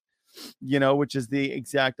of, you know, which is the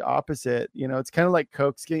exact opposite. You know, it's kind of like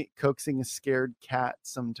coaxing a scared cat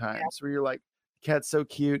sometimes, where you're like, cat's so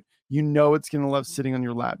cute, you know, it's going to love sitting on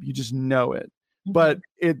your lap. You just know it, but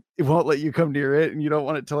it won't let you come near it, and you don't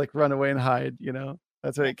want it to like run away and hide, you know?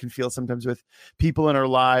 That's what it can feel sometimes with people in our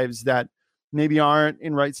lives that maybe aren't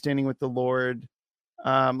in right standing with the Lord.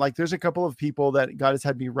 Like there's a couple of people that God has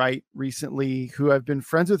had me right recently who I've been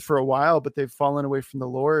friends with for a while, but they've fallen away from the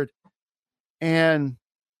Lord. And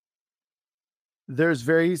there's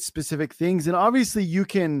very specific things. And obviously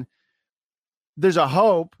there's a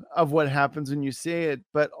hope of what happens when you say it,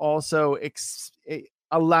 but also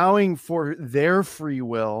allowing for their free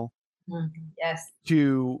will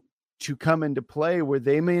to come into play, where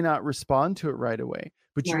they may not respond to it right away.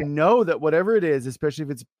 But you know that whatever it is,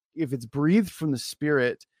 especially if it's breathed from the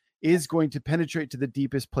Spirit, is going to penetrate to the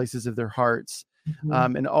deepest places of their hearts,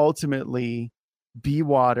 and ultimately be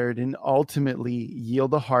watered and ultimately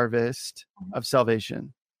yield a harvest of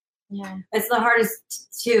salvation. Yeah, it's the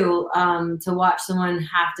hardest too, to watch someone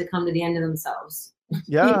have to come to the end of themselves.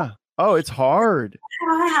 Yeah. Oh, it's hard.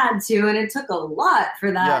 I had to, and it took a lot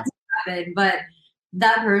for that to happen, but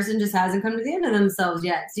that person just hasn't come to the end of themselves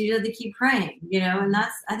yet. So you have to keep praying, you know, and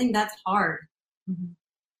I think that's hard.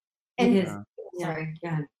 And sorry, go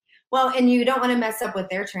ahead. Well, and you don't want to mess up with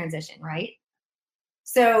their transition, right?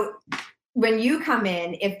 So when you come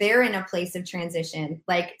in, if they're in a place of transition,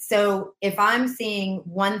 like, so if I'm seeing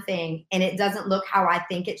one thing and it doesn't look how I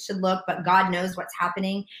think it should look, but God knows what's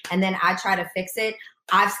happening, and then I try to fix it,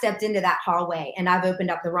 I've stepped into that hallway and I've opened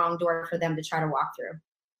up the wrong door for them to try to walk through.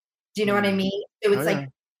 Do you know what I mean? So it's like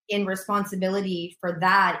in responsibility for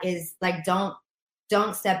that is like, don't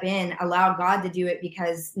step in, allow God to do it,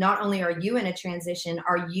 because not only are you in a transition,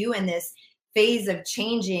 are you in this phase of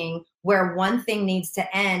changing where one thing needs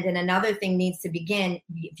to end and another thing needs to begin.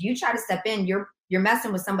 If you try to step in, you're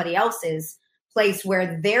messing with somebody else's place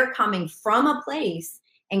where they're coming from a place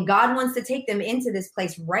and God wants to take them into this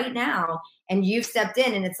place right now. And you've stepped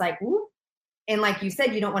in and it's like, whoop. And like you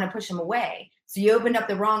said, you don't want to push them away. So you opened up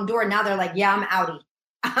the wrong door. Now they're like, yeah, I'm outie.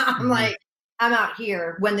 I'm like, I'm out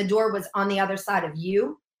here, when the door was on the other side of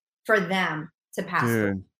you for them to pass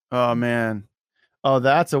through. Oh man. Oh,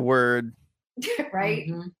 that's a word. Right?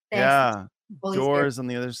 Yeah. Doors on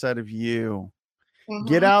the other side of you.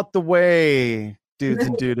 Get out the way, dudes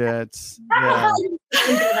and dudettes. Yeah.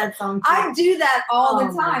 I do that all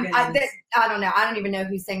the time. I don't know. I don't even know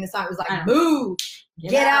who sang the song. It was like, move,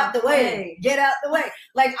 get out the way, get out the way.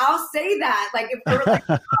 Like, I'll say that. Like, if they're like,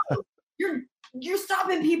 oh, you're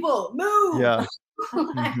stopping people, move. Yeah.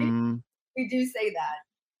 Like, we do say that.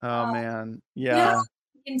 Oh man. Yeah.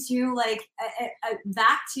 Into like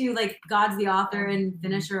back to like God's the author and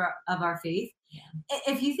finisher of our faith.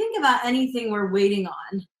 If you think about anything we're waiting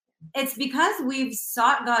on, it's because we've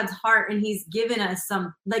sought God's heart and he's given us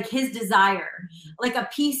some, like his desire, like a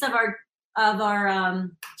piece of our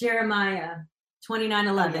Jeremiah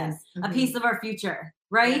 29:11, a piece of our future,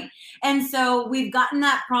 right? And so we've gotten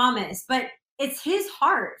that promise, but it's his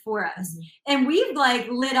heart for us. And we've like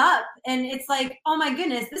lit up and it's like, oh my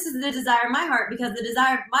goodness, this is the desire of my heart, because the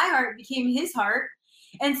desire of my heart became his heart.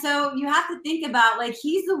 And so you have to think about, like,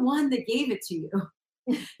 he's the one that gave it to you.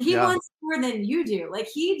 He wants more than you do. Like,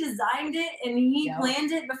 he designed it and he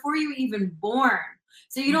planned it before you were even born.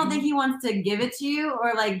 So you don't think he wants to give it to you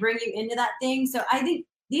or like bring you into that thing. So I think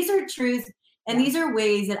these are truths and these are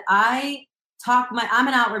ways that I'm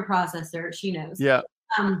an outward processor. She knows. Yeah.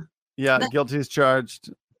 Guilty as charged.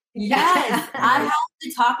 Yes. I have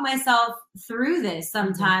to talk myself through this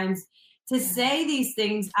sometimes to say these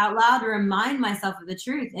things out loud, to remind myself of the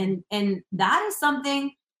truth. And that is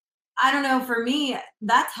something, I don't know, for me,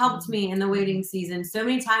 that's helped me in the waiting season. So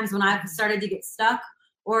many times when I've started to get stuck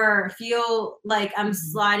or feel like I'm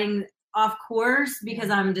sliding off course because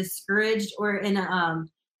I'm discouraged or in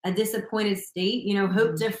a disappointed state,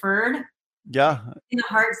 hope deferred. Yeah. In the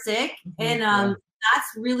heart sick. And that's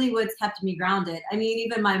really what's kept me grounded. I mean,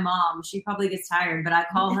 even my mom, she probably gets tired, but I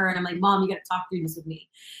call her and I'm like, Mom, you got to talk through this with me.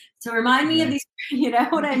 To remind me of these, you know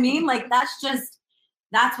what I mean? Like, that's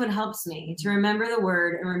what helps me to remember the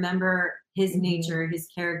word and remember his nature, his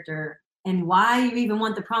character, and why you even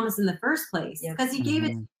want the promise in the first place, because he gave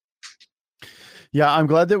it. Yeah, I'm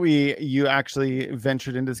glad that you actually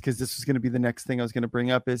ventured into this, because this was going to be the next thing I was going to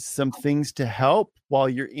bring up, is some things to help while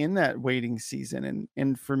you're in that waiting season.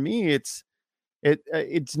 And for me, it's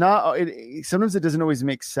not, sometimes it doesn't always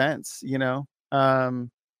make sense,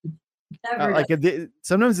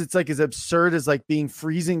 Sometimes it's like as absurd as like being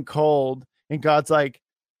freezing cold, and God's like,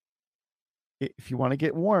 if you want to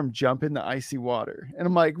get warm, jump in the icy water. And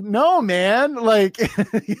I'm like, no, man, like,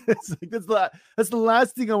 it's like that's the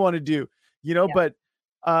last thing I want to do, but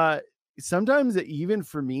sometimes even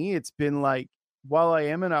for me, it's been like, while I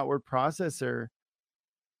am an outward processor,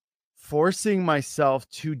 forcing myself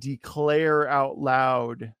to declare out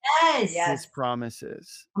loud his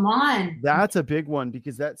promises. Come on. That's a big one,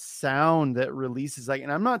 because that sound that releases, like,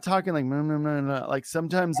 and I'm not talking like, no. Like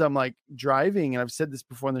sometimes I'm like driving, and I've said this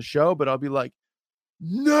before on the show, but I'll be like,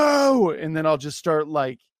 no. And then I'll just start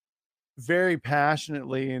like very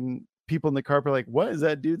passionately, and people in the car are like, what is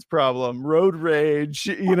that dude's problem? Road rage,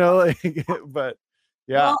 like, but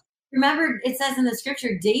yeah. Well, remember, it says in the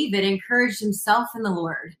scripture, David encouraged himself in the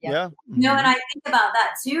Lord. Yeah. And I think about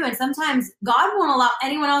that too. And sometimes God won't allow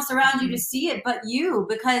anyone else around you to see it but you,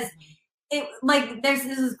 because this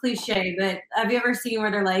is cliche, but have you ever seen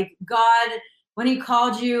where they're like, God, when he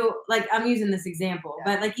called you, like, I'm using this example,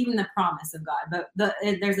 but like even the promise of God, but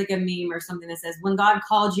there's like a meme or something that says, when God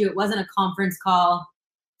called you, it wasn't a conference call.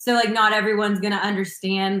 So like not everyone's going to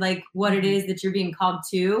understand like what it is that you're being called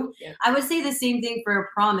to. Yeah. I would say the same thing for a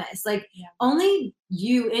promise. Like only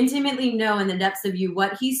you intimately know in the depths of you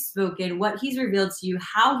what he's spoken, what he's revealed to you,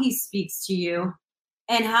 how he speaks to you,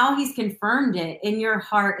 and how he's confirmed it in your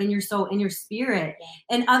heart, in your soul, in your spirit.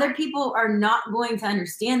 Yeah. And other people are not going to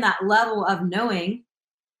understand that level of knowing.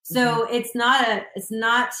 So it's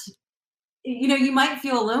not, you might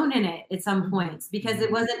feel alone in it at some points, because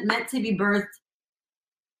it wasn't meant to be birthed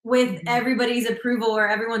with everybody's approval or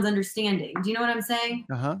everyone's understanding. Do you know what I'm saying?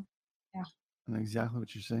 Yeah. I know exactly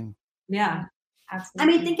what you're saying. Yeah. Absolutely.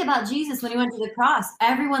 I mean, think about Jesus when he went to the cross.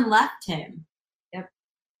 Everyone left him. Yep.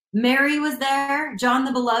 Mary was there, John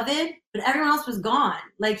the Beloved, but everyone else was gone.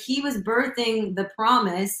 Like he was birthing the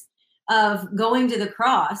promise of going to the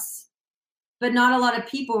cross, but not a lot of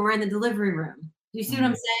people were in the delivery room. Do you see what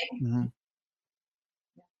I'm saying? Mm-hmm.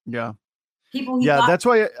 Yeah. That's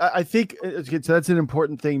why I think so. That's an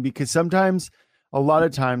important thing, because a lot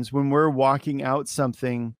of times when we're walking out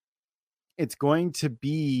something, it's going to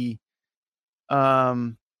be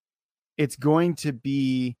an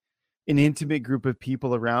intimate group of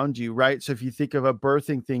people around you, right? So if you think of a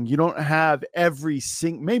birthing thing, you don't have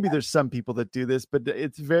maybe there's some people that do this, but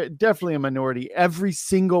it's definitely a minority. Every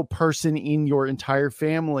single person in your entire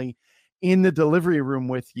family in the delivery room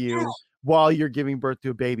with you while you're giving birth to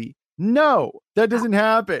a baby. No, that doesn't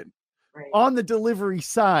happen on the delivery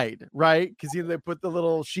side, right? Because they put the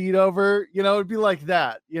little sheet over, it'd be like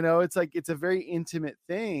that. It's like, it's a very intimate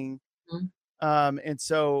thing. Mm-hmm. And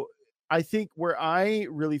so I think where I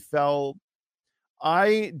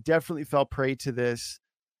definitely fell prey to this.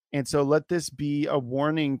 And so let this be a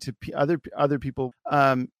warning to other people.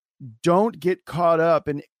 Don't get caught up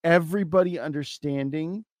in everybody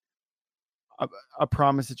understanding a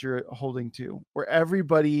promise that you're holding to, or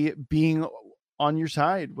everybody being on your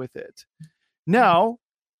side with it. Now,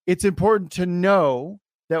 it's important to know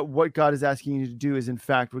that what God is asking you to do is in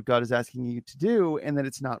fact what God is asking you to do, and that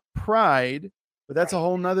it's not pride, but that's a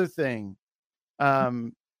whole nother thing.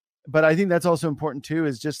 But I think that's also important too,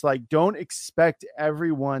 is just like, don't expect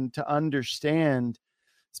everyone to understand,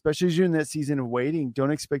 especially as you're in that season of waiting.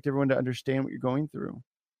 Don't expect everyone to understand what you're going through.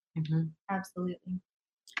 Mm-hmm. Absolutely.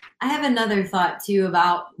 I have another thought too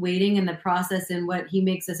about waiting in the process and what he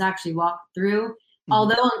makes us actually walk through. Mm-hmm.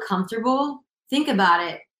 Although uncomfortable, think about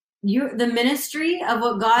it. The ministry of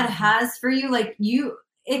what God has for you,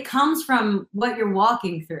 it comes from what you're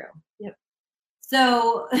walking through. Yep.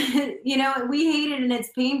 So, we hate it and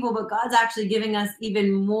it's painful, but God's actually giving us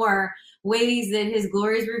even more ways that his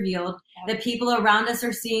glory is revealed, that people around us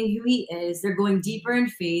are seeing who he is. They're going deeper in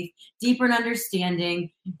faith, deeper in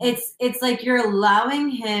understanding. It's like you're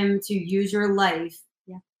allowing him to use your life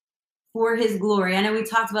for his glory. I know we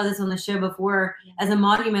talked about this on the show before as a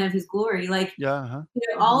monument of his glory.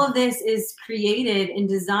 All of this is created and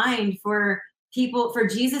designed for people, for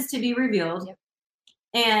Jesus to be revealed. Yep.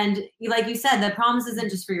 And like you said, the promise isn't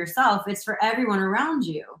just for yourself, it's for everyone around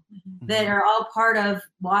you that are all part of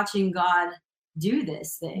watching God do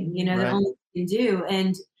this thing, that only you can do.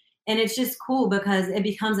 And it's just cool because it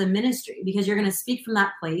becomes a ministry, because you're going to speak from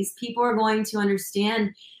that place. People are going to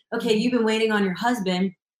understand, okay, you've been waiting on your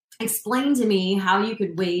husband. Explain to me how you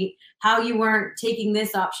could wait, how you weren't taking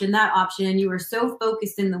this option, that option, and you were so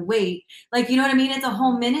focused in the wait. You know what I mean? It's a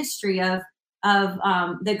whole ministry of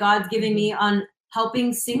that God's giving me on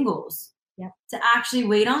helping singles to actually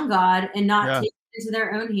wait on God and not take it into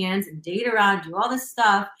their own hands and date around, do all this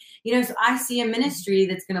stuff. So I see a ministry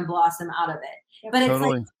that's going to blossom out of it. But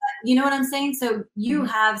it's You know what I'm saying? So you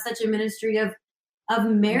have such a ministry of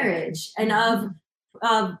marriage and of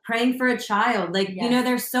praying for a child. Like, you know,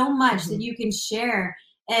 there's so much that you can share,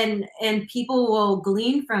 and people will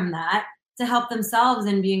glean from that to help themselves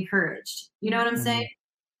and be encouraged. You know what I'm saying?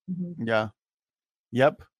 Yeah.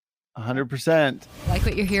 Yep. 100%. Like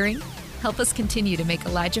what you're hearing? Help us continue to make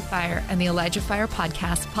ElijahFire and the ElijahFire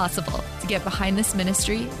podcast possible. To get behind this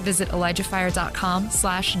ministry, visit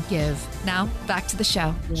ElijahFire.com/give. Now, back to the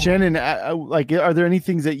show. Shannon, like, are there any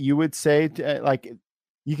things that you would say to, like,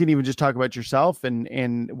 you can even just talk about yourself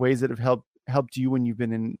and ways that have helped you when you've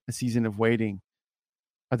been in a season of waiting?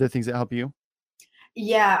 Are there things that help you?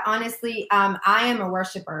 Yeah, honestly, I am a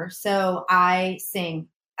worshiper, so I sing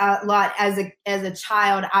a lot. As a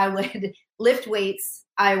child, I would lift weights,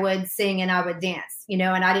 I would sing, and I would dance, you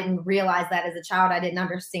know, and I didn't realize that as a child. I didn't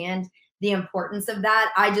understand the importance of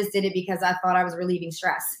that. I just did it because I thought I was relieving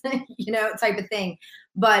stress, you know, type of thing.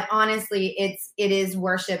 But honestly, it is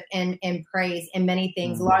worship and praise and many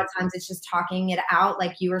things. A lot of times it's just talking it out,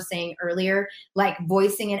 like you were saying earlier, like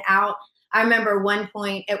voicing it out. I remember at one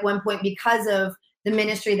point, because of the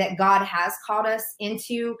ministry that God has called us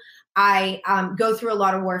into, I go through a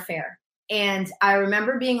lot of warfare. And I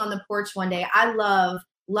remember being on the porch one day. I love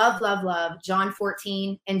John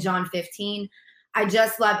 14 and John 15. I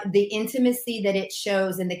just love the intimacy that it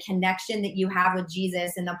shows and the connection that you have with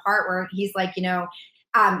Jesus, and the part where he's like, you know,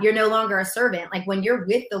 you're no longer a servant. Like, when you're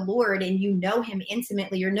with the Lord and you know him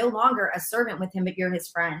intimately, you're no longer a servant with him, but you're his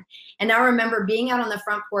friend. And I remember being out on the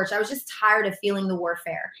front porch. I was just tired of feeling the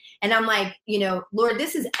warfare. And I'm like, you know, Lord,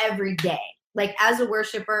 this is every day. Like, as a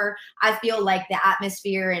worshiper, I feel like the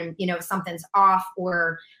atmosphere and, you know, something's off,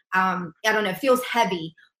 or I don't know, it feels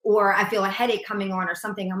heavy, or I feel a headache coming on or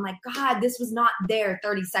something. I'm like, God, this was not there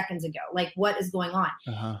 30 seconds ago. Like, what is going on?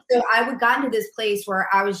 So I would got into this place where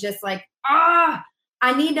I was just like,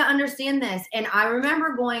 I need to understand this. And I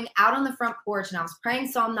remember going out on the front porch and I was praying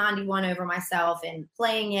Psalm 91 over myself and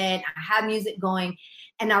playing it. I had music going.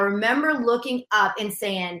 And I remember looking up and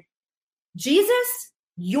saying, Jesus,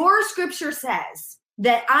 your scripture says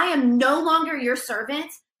that I am no longer your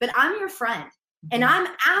servant, but I'm your friend. And I'm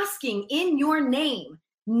asking in your name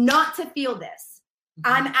not to feel this.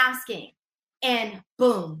 I'm asking. And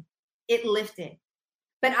boom, it lifted.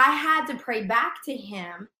 But I had to pray back to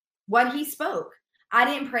him what he spoke. I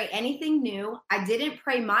didn't pray anything new. I didn't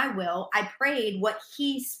pray my will. I prayed what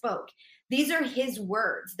he spoke. These are his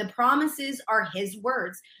words. The promises are his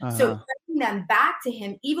words. So praying them back to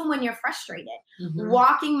him, even when you're frustrated,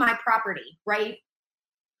 walking my property, right?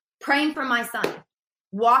 Praying for my son,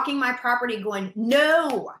 walking my property, going,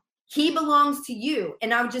 no, he belongs to you.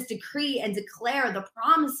 And I would just decree and declare the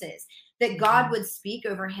promises that God would speak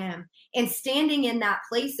over him, and standing in that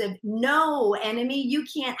place of, no, enemy, you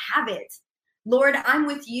can't have it. Lord, I'm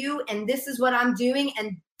with you, and this is what I'm doing.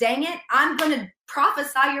 And dang it, I'm going to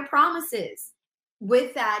prophesy your promises.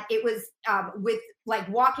 With that, it was with like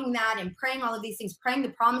walking that and praying all of these things, praying the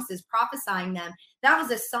promises, prophesying them. That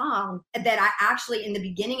was a song that I actually, in the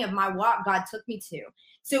beginning of my walk, God took me to.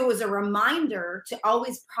 So it was a reminder to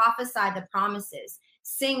always prophesy the promises,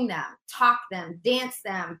 sing them, talk them, dance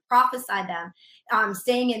them, prophesy them,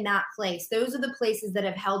 staying in that place. Those are the places that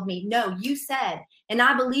have held me. No, you said, and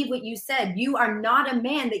I believe what you said. You are not a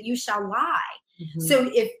man that you shall lie. So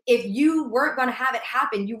if you weren't going to have it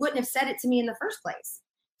happen, you wouldn't have said it to me in the first place.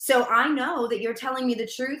 So I know that you're telling me the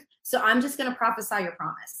truth. So I'm just going to prophesy your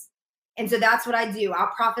promise. And so that's what I do.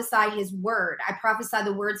 I'll prophesy his word. I prophesy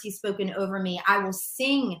the words he's spoken over me. I will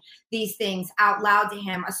sing these things out loud to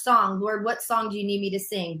him. A song, Lord, what song do you need me to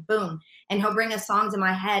sing? Boom. And he'll bring a song to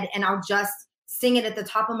my head, and I'll just sing it at the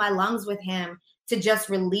top of my lungs with him to just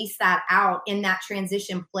release that out in that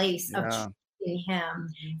transition place of trusting him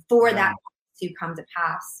for that to come to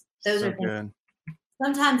pass. Those are things. Good.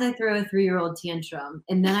 Sometimes I throw a 3-year-old tantrum,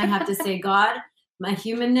 and then I have to say, God, my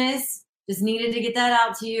humanness just needed to get that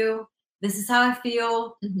out to you. This is how I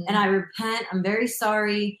feel, and I repent. I'm very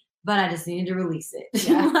sorry, but I just needed to release it.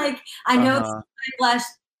 Like, I know it's my flesh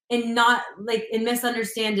and not like in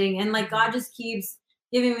misunderstanding. And like, God just keeps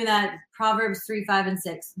giving me that Proverbs 3, 5, and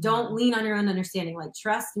 6. Don't lean on your own understanding. Like,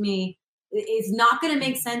 trust me. It's not going to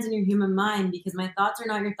make sense in your human mind, because my thoughts are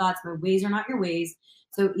not your thoughts. My ways are not your ways.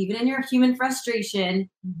 So even in your human frustration,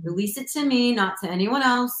 release it to me, not to anyone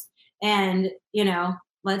else. And, you know,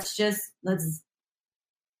 let's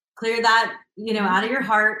clear that, you know, out of your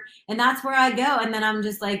heart. And that's where I go. And then I'm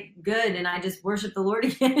just like, good. And I just worship the Lord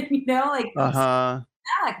again, you know, like,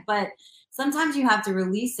 back. But sometimes you have to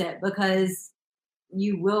release it, because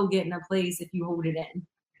you will get in a place if you hold it in.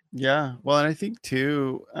 Yeah. Well, and I think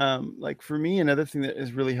too, like for me, another thing that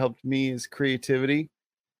has really helped me is creativity.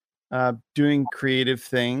 doing creative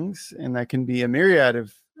things, and that can be a myriad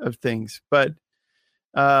of things. But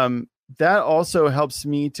that also helps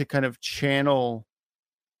me to kind of channel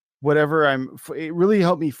whatever it really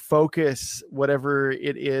helped me focus whatever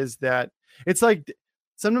it is that it's like.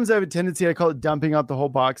 Sometimes I have a tendency, I call it dumping out the whole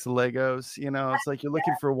box of Legos. It's like you're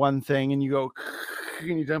looking for one thing and you go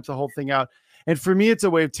and you dump the whole thing out. And for me, it's a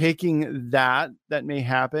way of taking that may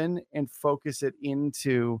happen and focus it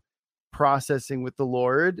into processing with the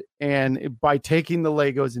Lord. And by taking the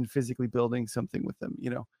Legos and physically building something with them,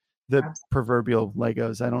 the proverbial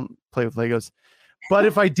Legos. I don't play with Legos, but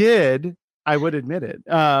if I did, I would admit it.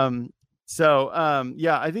 So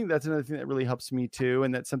I think that's another thing that really helps me too.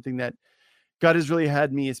 And that's something that God has really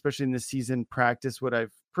had me, especially in this season, practice what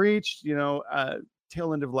I've preached. Tail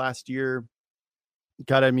end of last year,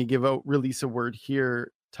 God had me release a word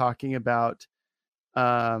here talking about,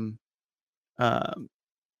 God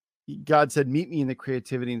said, meet me in the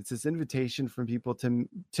creativity. And it's this invitation from people to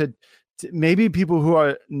maybe people who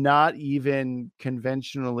are not even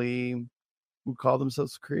conventionally who call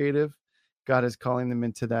themselves creative. God is calling them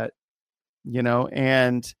into that,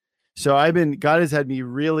 and so God has had me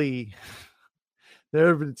really. There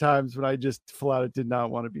have been times when I just flat out did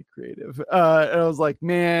not want to be creative. And I was like,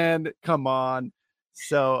 man, come on.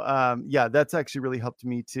 So, that's actually really helped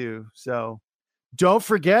me too. So don't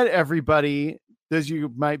forget, everybody, those you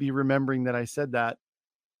might be remembering that I said that.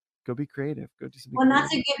 Go be creative. Go do something. Well,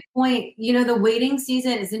 that's a good point. The waiting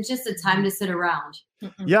season isn't just a time to sit around.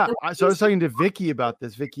 Yeah. So I was talking to Vicky about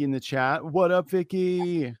this. Vicky in the chat. What up,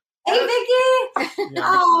 Vicky? Hey, Vicky. Yeah.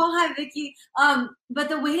 Oh, hi, Vicky. But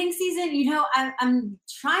the waiting season, I'm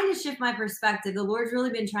trying to shift my perspective. The Lord's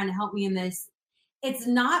really been trying to help me in this. It's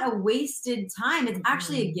not a wasted time. It's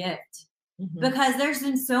actually a gift, because there's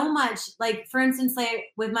been so much, like, for instance, like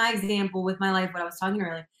with my example, with my life, what I was talking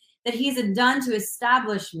earlier, that He's done to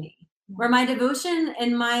establish me, where my devotion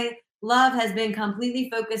and my love has been completely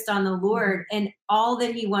focused on the Lord and all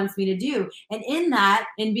that He wants me to do. And in that,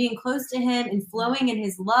 and being close to Him and flowing in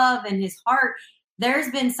His love and His heart,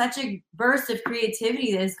 there's been such a burst of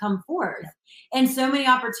creativity that has come forth, and so many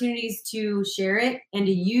opportunities to share it and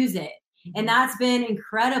to use it. And that's been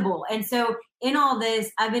incredible. And so in all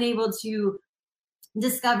this, I've been able to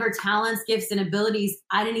discover talents, gifts, and abilities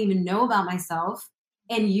I didn't even know about myself,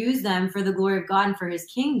 and use them for the glory of God and for His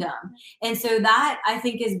kingdom. And so that, I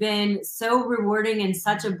think, has been so rewarding and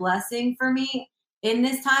such a blessing for me in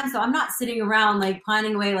this time. So I'm not sitting around like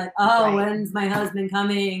pining away, like, oh, when's my husband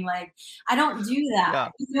coming? Like, I don't do that. Yeah.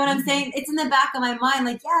 You know what I'm saying? It's in the back of my mind,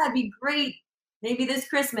 like, yeah, it'd be great. Maybe this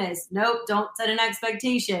Christmas. Nope, don't set an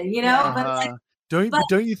expectation, But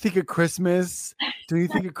don't you think of Christmas? Don't you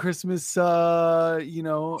think of Christmas? Thing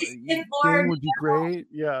would be great.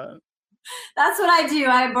 Yeah. That's what I do.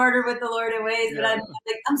 I barter with the Lord in ways, but I'm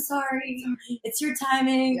like, I'm sorry, it's your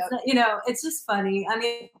timing. Yep. It's just funny. I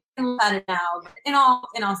mean, I look at it now, but in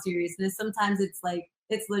all seriousness, sometimes it's like,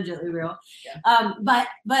 it's legitimately real. Yeah.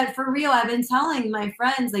 But for real, I've been telling my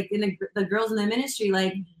friends, like in the girls in the ministry,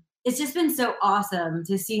 like, it's just been so awesome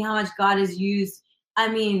to see how much God has used. I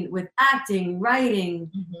mean, with acting,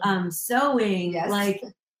 writing, sewing, like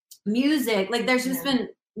music, like there's just been,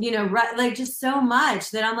 like just so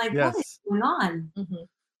much that I'm like, what is going on?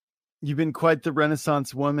 You've been quite the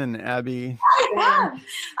Renaissance woman, Abby. I have.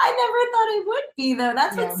 I never thought I would be, though.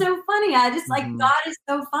 That's what's so funny. I just like, God is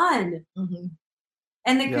so fun.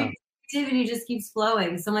 And the creativity just keeps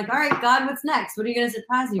flowing. So I'm like, all right, God, what's next? What are you going to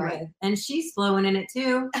surprise me with? And she's flowing in it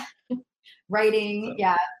too. Writing.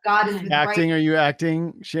 Yeah. God is with acting. writing. Are you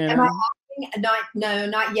acting, Shannon? Am I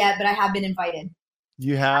acting? Not yet, but I have been invited.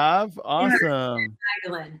 You have? Awesome.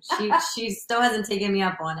 She still hasn't taken me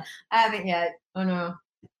up on it. I haven't yet. Oh no.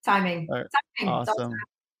 Timing. Right. Awesome.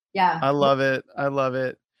 Yeah. I love it.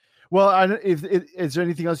 Well, is there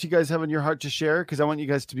anything else you guys have on your heart to share? Because I want you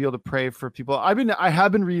guys to be able to pray for people. I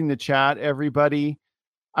have been reading the chat, everybody.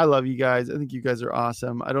 I love you guys. I think you guys are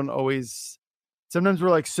awesome. Sometimes we're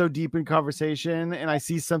like so deep in conversation and I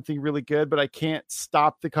see something really good, but I can't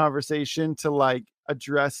stop the conversation to like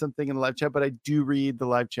address something in the live chat, but I do read the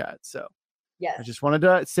live chat. So yes. I just wanted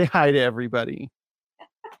to say hi to everybody.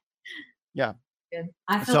 Yeah. Good.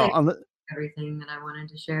 I feel like everything that I wanted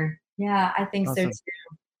to share. Yeah, I think awesome. So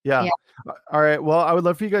too. Yeah. All right. Well, I would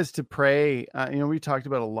love for you guys to pray. We talked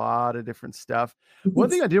about a lot of different stuff. One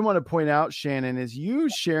thing I did want to point out, Shannon, is you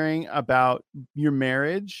sharing about your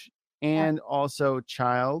marriage and also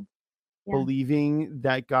child, believing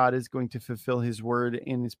that God is going to fulfill His word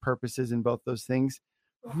and His purposes in both those things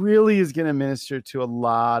really is going to minister to a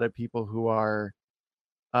lot of people who are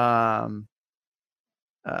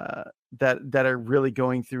that are really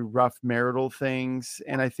going through rough marital things.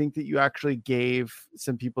 And I think that you actually gave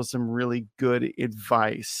some people some really good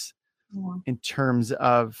advice in terms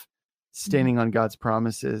of standing on God's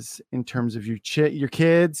promises, in terms of your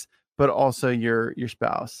kids, but also your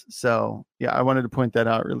spouse. So yeah, I wanted to point that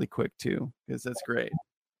out really quick too, because that's great.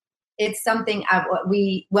 It's something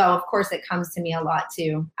of course it comes to me a lot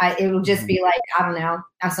too. It will just be like, I don't know,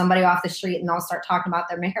 somebody off the street and they'll start talking about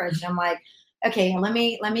their marriage. And I'm like, okay, let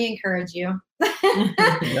me encourage you.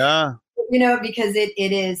 Yeah. Because it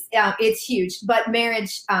is, it's huge, but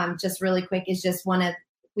marriage, just really quick, is just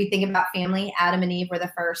we think about family. Adam and Eve were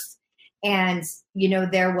the first. And,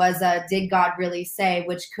 there was did God really say,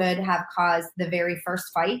 which could have caused the very first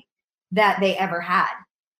fight that they ever had,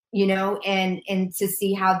 and to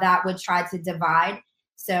see how that would try to divide.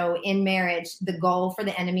 So in marriage, the goal for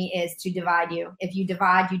the enemy is to divide you. If you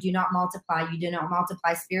divide, you do not multiply. You do not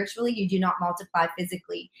multiply spiritually. You do not multiply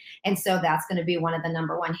physically. And so that's going to be one of the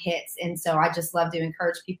number one hits. And so I just love to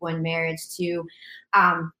encourage people in marriage to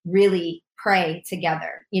really pray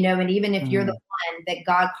together, and even if you're the one that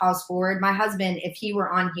God calls forward. My husband, if he were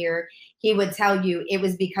on here, he would tell you it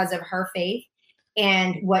was because of her faith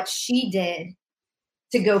and what she did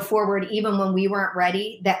to go forward, even when we weren't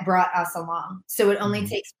ready, that brought us along. So it only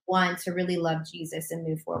takes one to really love Jesus and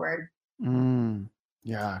move forward.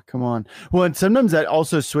 Yeah, come on. Well, and sometimes that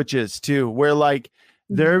also switches too, where like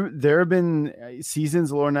there have been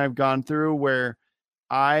seasons Laura and I've gone through where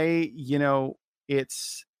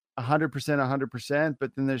it's 100%,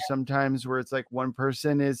 but then there's sometimes where it's like one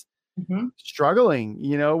person is struggling,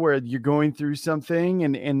 where you're going through something,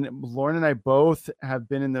 and Lauren and I both have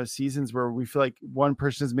been in those seasons where we feel like one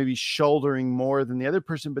person is maybe shouldering more than the other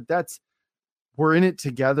person, but we're in it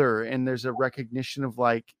together, and there's a recognition of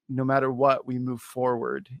like, no matter what, we move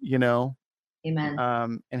forward,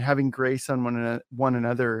 Amen. And having grace on one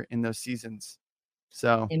another in those seasons.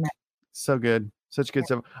 So Amen. So good. Such good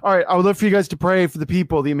stuff. All right. I would love for you guys to pray for the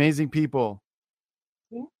people, the amazing people.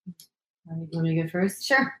 Yeah. Want me to go first?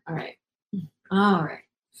 Sure. All right.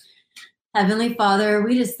 Heavenly Father,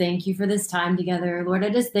 we just thank you for this time together. Lord, I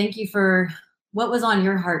just thank you for what was on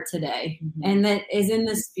your heart today and that is in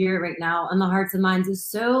the spirit right now on the hearts and minds of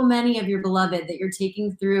so many of your beloved that you're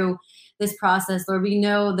taking through this process. Lord, we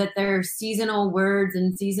know that there are seasonal words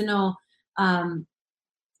and seasonal,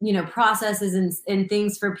 processes and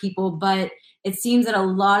things for people, but it seems that a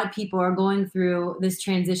lot of people are going through this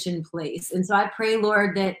transition place. And so I pray,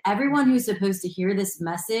 Lord, that everyone who's supposed to hear this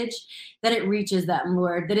message, that it reaches them,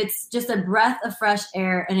 Lord, that it's just a breath of fresh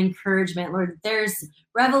air and encouragement, Lord. There's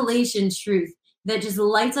revelation truth that just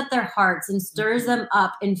lights up their hearts and stirs them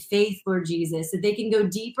up in faith, Lord Jesus, that they can go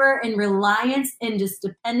deeper in reliance and just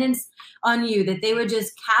dependence on you, that they would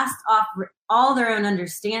just cast off all their own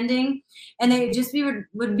understanding, and they just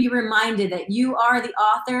would be reminded that you are the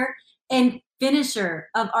author and finisher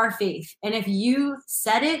of our faith. And if you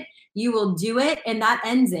said it, you will do it, and that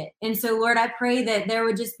ends it. And so, Lord, I pray that there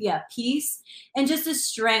would just be a peace and just a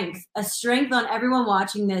strength on everyone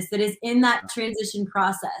watching this that is in that transition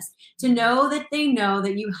process, to know that they know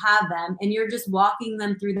that you have them and you're just walking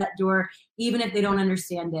them through that door, even if they don't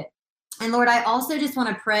understand it. And Lord, I also just want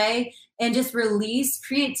to pray and just release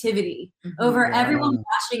creativity over everyone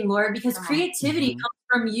watching, Lord, because creativity comes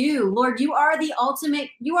from you. Lord, you are the ultimate,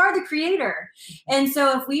 you are the creator. And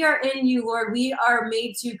so if we are in you, Lord, we are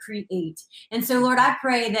made to create. And so, Lord, I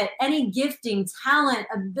pray that any gifting, talent,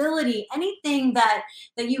 ability, anything that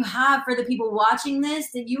you have for the people watching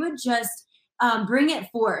this, that you would just bring it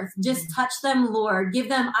forth. Just touch them, Lord. Give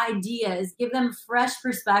them ideas. Give them fresh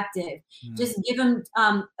perspective. Just give them,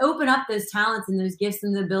 open up those talents and those gifts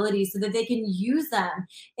and the abilities so that they can use them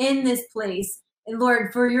in this place. And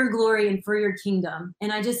Lord, for your glory and for your kingdom.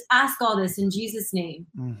 And I just ask all this in Jesus' name.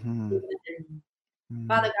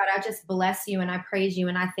 Father God, I just bless you and I praise you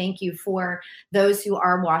and I thank you for those who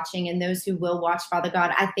are watching and those who will watch, Father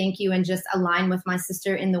God. I thank you and just align with my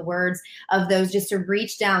sister in the words of those, just to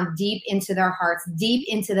reach down deep into their hearts, deep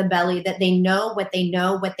into the belly, that they know what they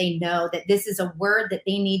know, that this is a word that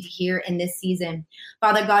they need to hear in this season.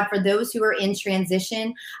 Father God, for those who are in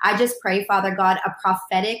transition, I just pray, Father God, a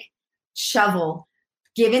prophetic shovel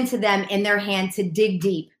given to them in their hand to dig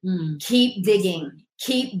deep. Keep digging.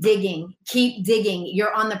 Keep digging. Keep digging.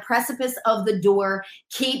 You're on the precipice of the door.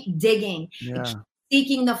 Keep digging. Keep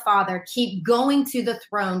seeking the Father. Keep going to the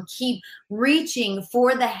throne. Keep reaching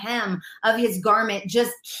for the hem of his garment.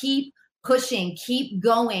 Just keep pushing. Keep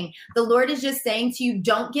going. The Lord is just saying to you,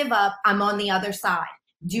 don't give up. I'm on the other side.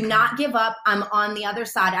 Do not give up. I'm on the other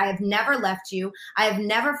side. I have never left you. I have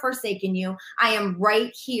never forsaken you. I am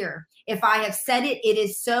right here. If I have said it, it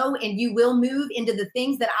is so, and you will move into the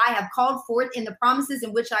things that I have called forth in the promises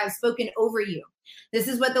in which I have spoken over you. This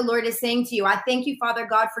is what the Lord is saying to you. I thank you, Father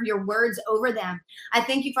God, for your words over them. I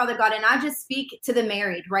thank you, Father God, and I just speak to the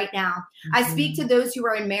married right now. I speak to those who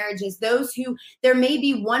are in marriages, those who, there may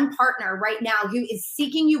be one partner right now who is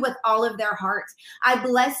seeking you with all of their heart. I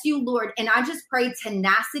bless you, Lord, and I just pray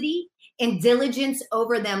tenacity and diligence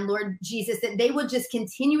over them, Lord Jesus, that they will just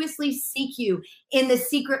continuously seek you in the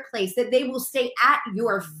secret place, that they will stay at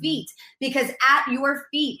your feet, because at your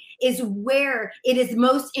feet is where it is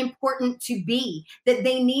most important to be, that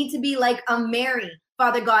they need to be like a Mary,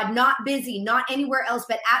 Father God, not busy, not anywhere else,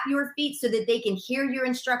 but at your feet, so that they can hear your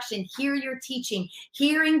instruction, hear your teaching,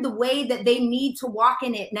 hearing the way that they need to walk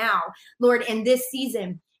in it now, Lord, in this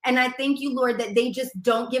season. And I thank you, Lord, that they just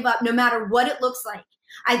don't give up no matter what it looks like.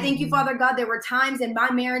 I thank you, Father God, there were times in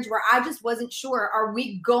my marriage where I just wasn't sure, are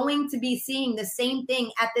we going to be seeing the same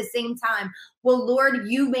thing at the same time? Well, Lord,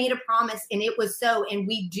 you made a promise, and it was so, and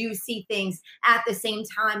we do see things at the same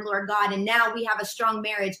time, Lord God, and now we have a strong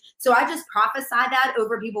marriage. So I just prophesy that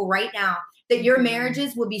over people right now, that your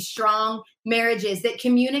marriages will be strong marriages, that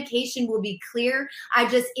communication will be clear. I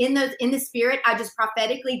just, in the spirit, I just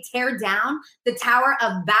prophetically tear down the Tower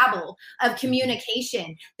of Babel of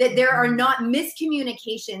communication, that there are not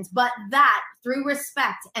miscommunications, but that through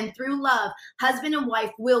respect and through love, husband and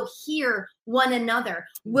wife will hear one another,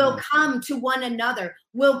 will come to one another,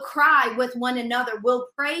 will cry with one another, will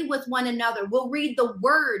pray with one another, will read the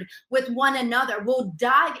word with one another, will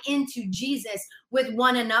dive into Jesus with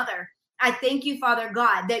one another. I thank you, Father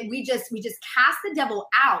God, that we just cast the devil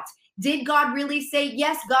out. Did God really say?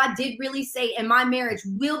 Yes, God did really say, and my marriage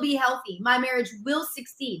will be healthy. My marriage will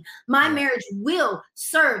succeed. My marriage will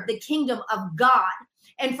serve the kingdom of God.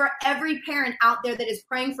 And for every parent out there that is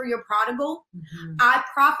praying for your prodigal, I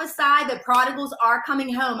prophesy that prodigals are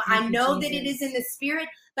coming home. I know that it is in the spirit,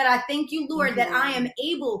 but I thank you, Lord, that I am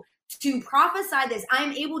able to prophesy this. I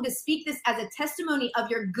am able to speak this as a testimony of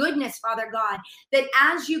your goodness, Father God, that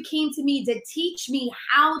as you came to me to teach me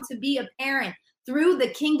how to be a parent through the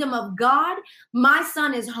kingdom of God, my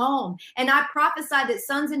son is home. And I prophesy that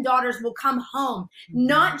sons and daughters will come home,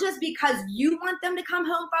 not just because you want them to come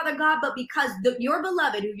home, Father God, but because your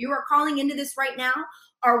beloved, who you are calling into this right now,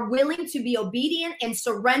 are willing to be obedient and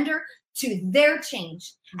surrender to their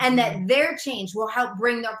change, and that their change will help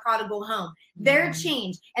bring their prodigal home. Their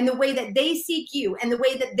change and the way that they seek you and the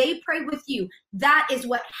way that they pray with you, that is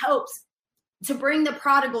what helps to bring the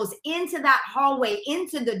prodigals into that hallway,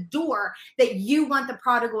 into the door that you want the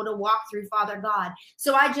prodigal to walk through, Father God.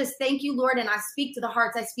 So I just thank you, Lord, and I speak to the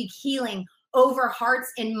hearts. I speak healing over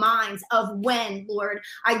hearts and minds of when, Lord,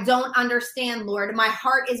 I don't understand, Lord. My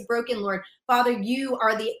heart is broken, Lord. Father, you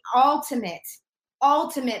are the ultimate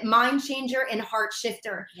mind changer and heart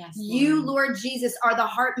shifter. Yes, you, Lord Jesus, are the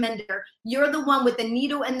heart mender. You're the one with the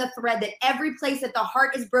needle and the thread, that every place that the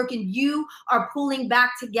heart is broken, you are pulling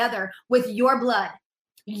back together with your blood.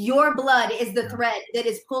 Your blood is the thread that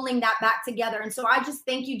is pulling that back together. And so I just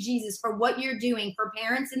thank you, Jesus, for what you're doing for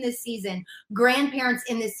parents in this season, grandparents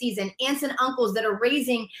in this season, aunts and uncles that are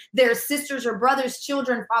raising their sisters or brothers'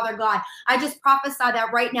 children, Father God. I just prophesy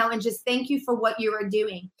that right now and just thank you for what you are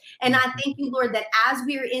doing. And I thank you, Lord, that as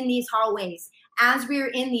we are in these hallways, as we are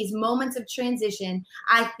in these moments of transition,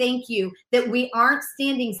 I thank you that we aren't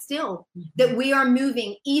standing still, that we are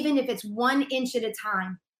moving, even if it's 1 inch at a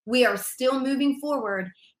time. We are still moving forward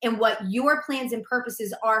in what your plans and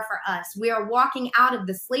purposes are for us. We are walking out of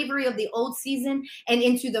the slavery of the old season and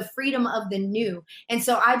into the freedom of the new. And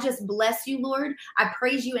so I just bless you, Lord. I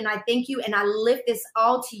praise you and I thank you, and I lift this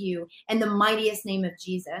all to you in the mightiest name of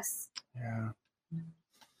Jesus. Yeah.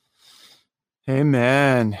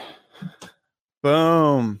 Amen.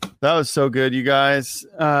 Boom. That was so good, you guys.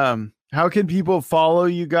 How can people follow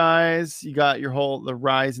you guys? You got your whole, the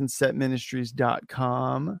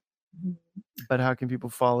riseandsetministries.com, but how can people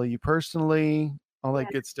follow you personally? All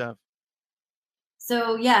that good stuff.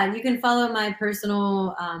 So yeah, you can follow my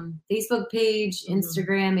personal Facebook page,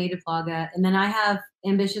 Instagram, DUPLAGA, and then I have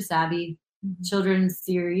Ambitious Abby children's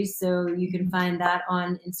series. So you can find that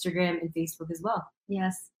on Instagram and Facebook as well.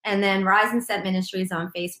 Yes. And then Rise and Set Ministries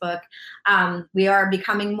on Facebook. We are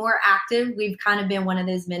becoming more active. We've kind of been one of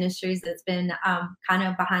those ministries that's been kind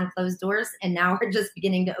of behind closed doors, and now we're just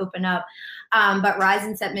beginning to open up. But Rise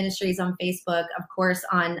and Set Ministries on Facebook, of course,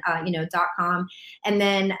 on .com. And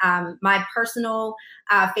then my personal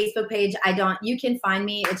Facebook page, you can find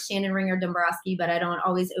me. It's Shannon Ringer Dombrosky, but I don't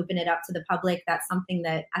always open it up to the public. That's something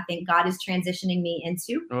that I think God is transitioning me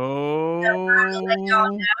into. Oh, so I let y'all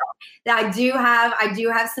know that I do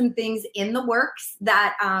have some things in the works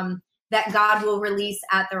that that God will release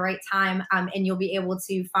at the right time. And you'll be able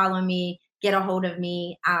to follow me, get a hold of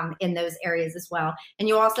me in those areas as well. And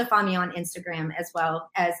you'll also find me on Instagram as well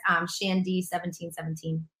as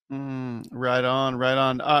Shandy1717. Right on.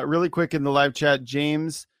 Really quick in the live chat,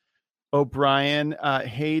 James O'Brien,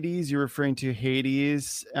 Hades, you're referring to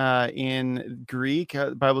Hades in Greek.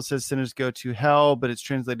 The Bible says sinners go to hell, but it's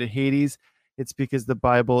translated Hades. It's because the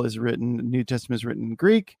Bible is written, New Testament is written in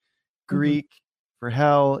Greek. Greek for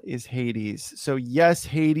hell is Hades. So yes,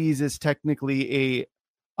 Hades is technically a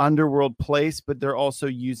underworld place, but they're also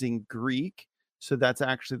using Greek. So that's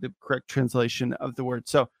actually the correct translation of the word.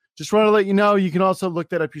 So just want to let you know, you can also look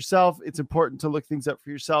that up yourself. It's important to look things up for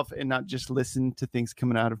yourself and not just listen to things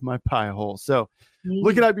coming out of my pie hole. So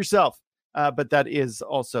look it up yourself. But that is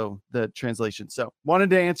also the translation. So wanted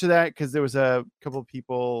to answer that because there was a couple of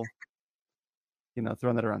people,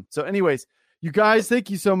 throwing that around. So anyways, you guys,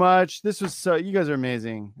 thank you so much. This was you guys are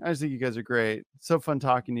amazing. I just think you guys are great. So fun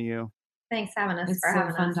talking to you. Thanks for having us. It's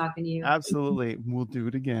so fun talking to you. Absolutely. We'll do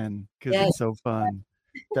it again because it's so fun.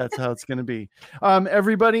 That's how it's going to be.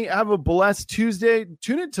 Everybody have a blessed Tuesday.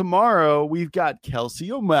 Tune in tomorrow. We've got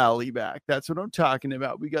Kelsey O'Malley back. That's what I'm talking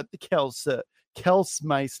about. We got the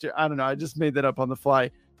Kelsmeister. I don't know. I just made that up on the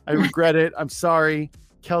fly. I regret it. I'm sorry.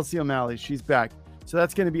 Kelsey O'Malley. She's back. So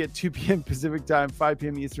that's going to be at 2 p.m. Pacific time, 5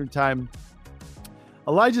 p.m. Eastern time.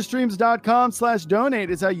 ElijahStreams.com/donate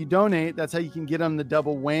is how you donate. That's how you can get on the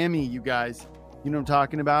double whammy, you guys. You know what I'm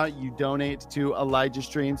talking about? You donate to Elijah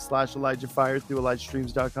Streams /ElijahFire through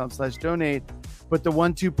ElijahStreams.com/donate. But the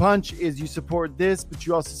 1-2 punch is you support this, but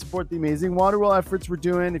you also support the amazing water well efforts we're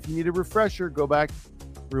doing. If you need a refresher, go back,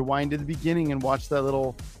 rewind to the beginning and watch that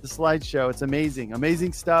the slideshow. It's amazing.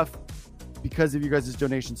 Amazing stuff because of you guys'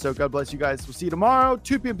 donation. So God bless you guys. We'll see you tomorrow,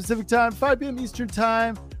 2 p.m. Pacific time, 5 p.m. Eastern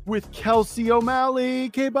time with Kelsey O'Malley.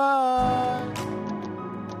 Okay, bye.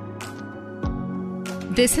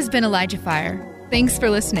 This has been ElijahFire. Thanks for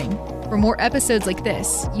listening. For more episodes like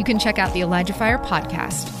this, you can check out the ElijahFire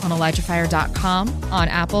podcast on ElijahFire.com, on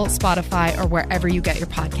Apple, Spotify, or wherever you get your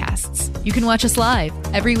podcasts. You can watch us live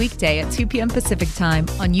every weekday at 2 p.m. Pacific time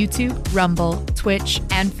on YouTube, Rumble, Twitch,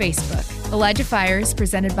 and Facebook. ElijahFire is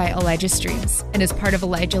presented by Elijah Streams and is part of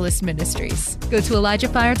Elijah List Ministries. Go to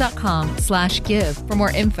ElijahFire.com/give for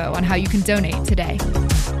more info on how you can donate today.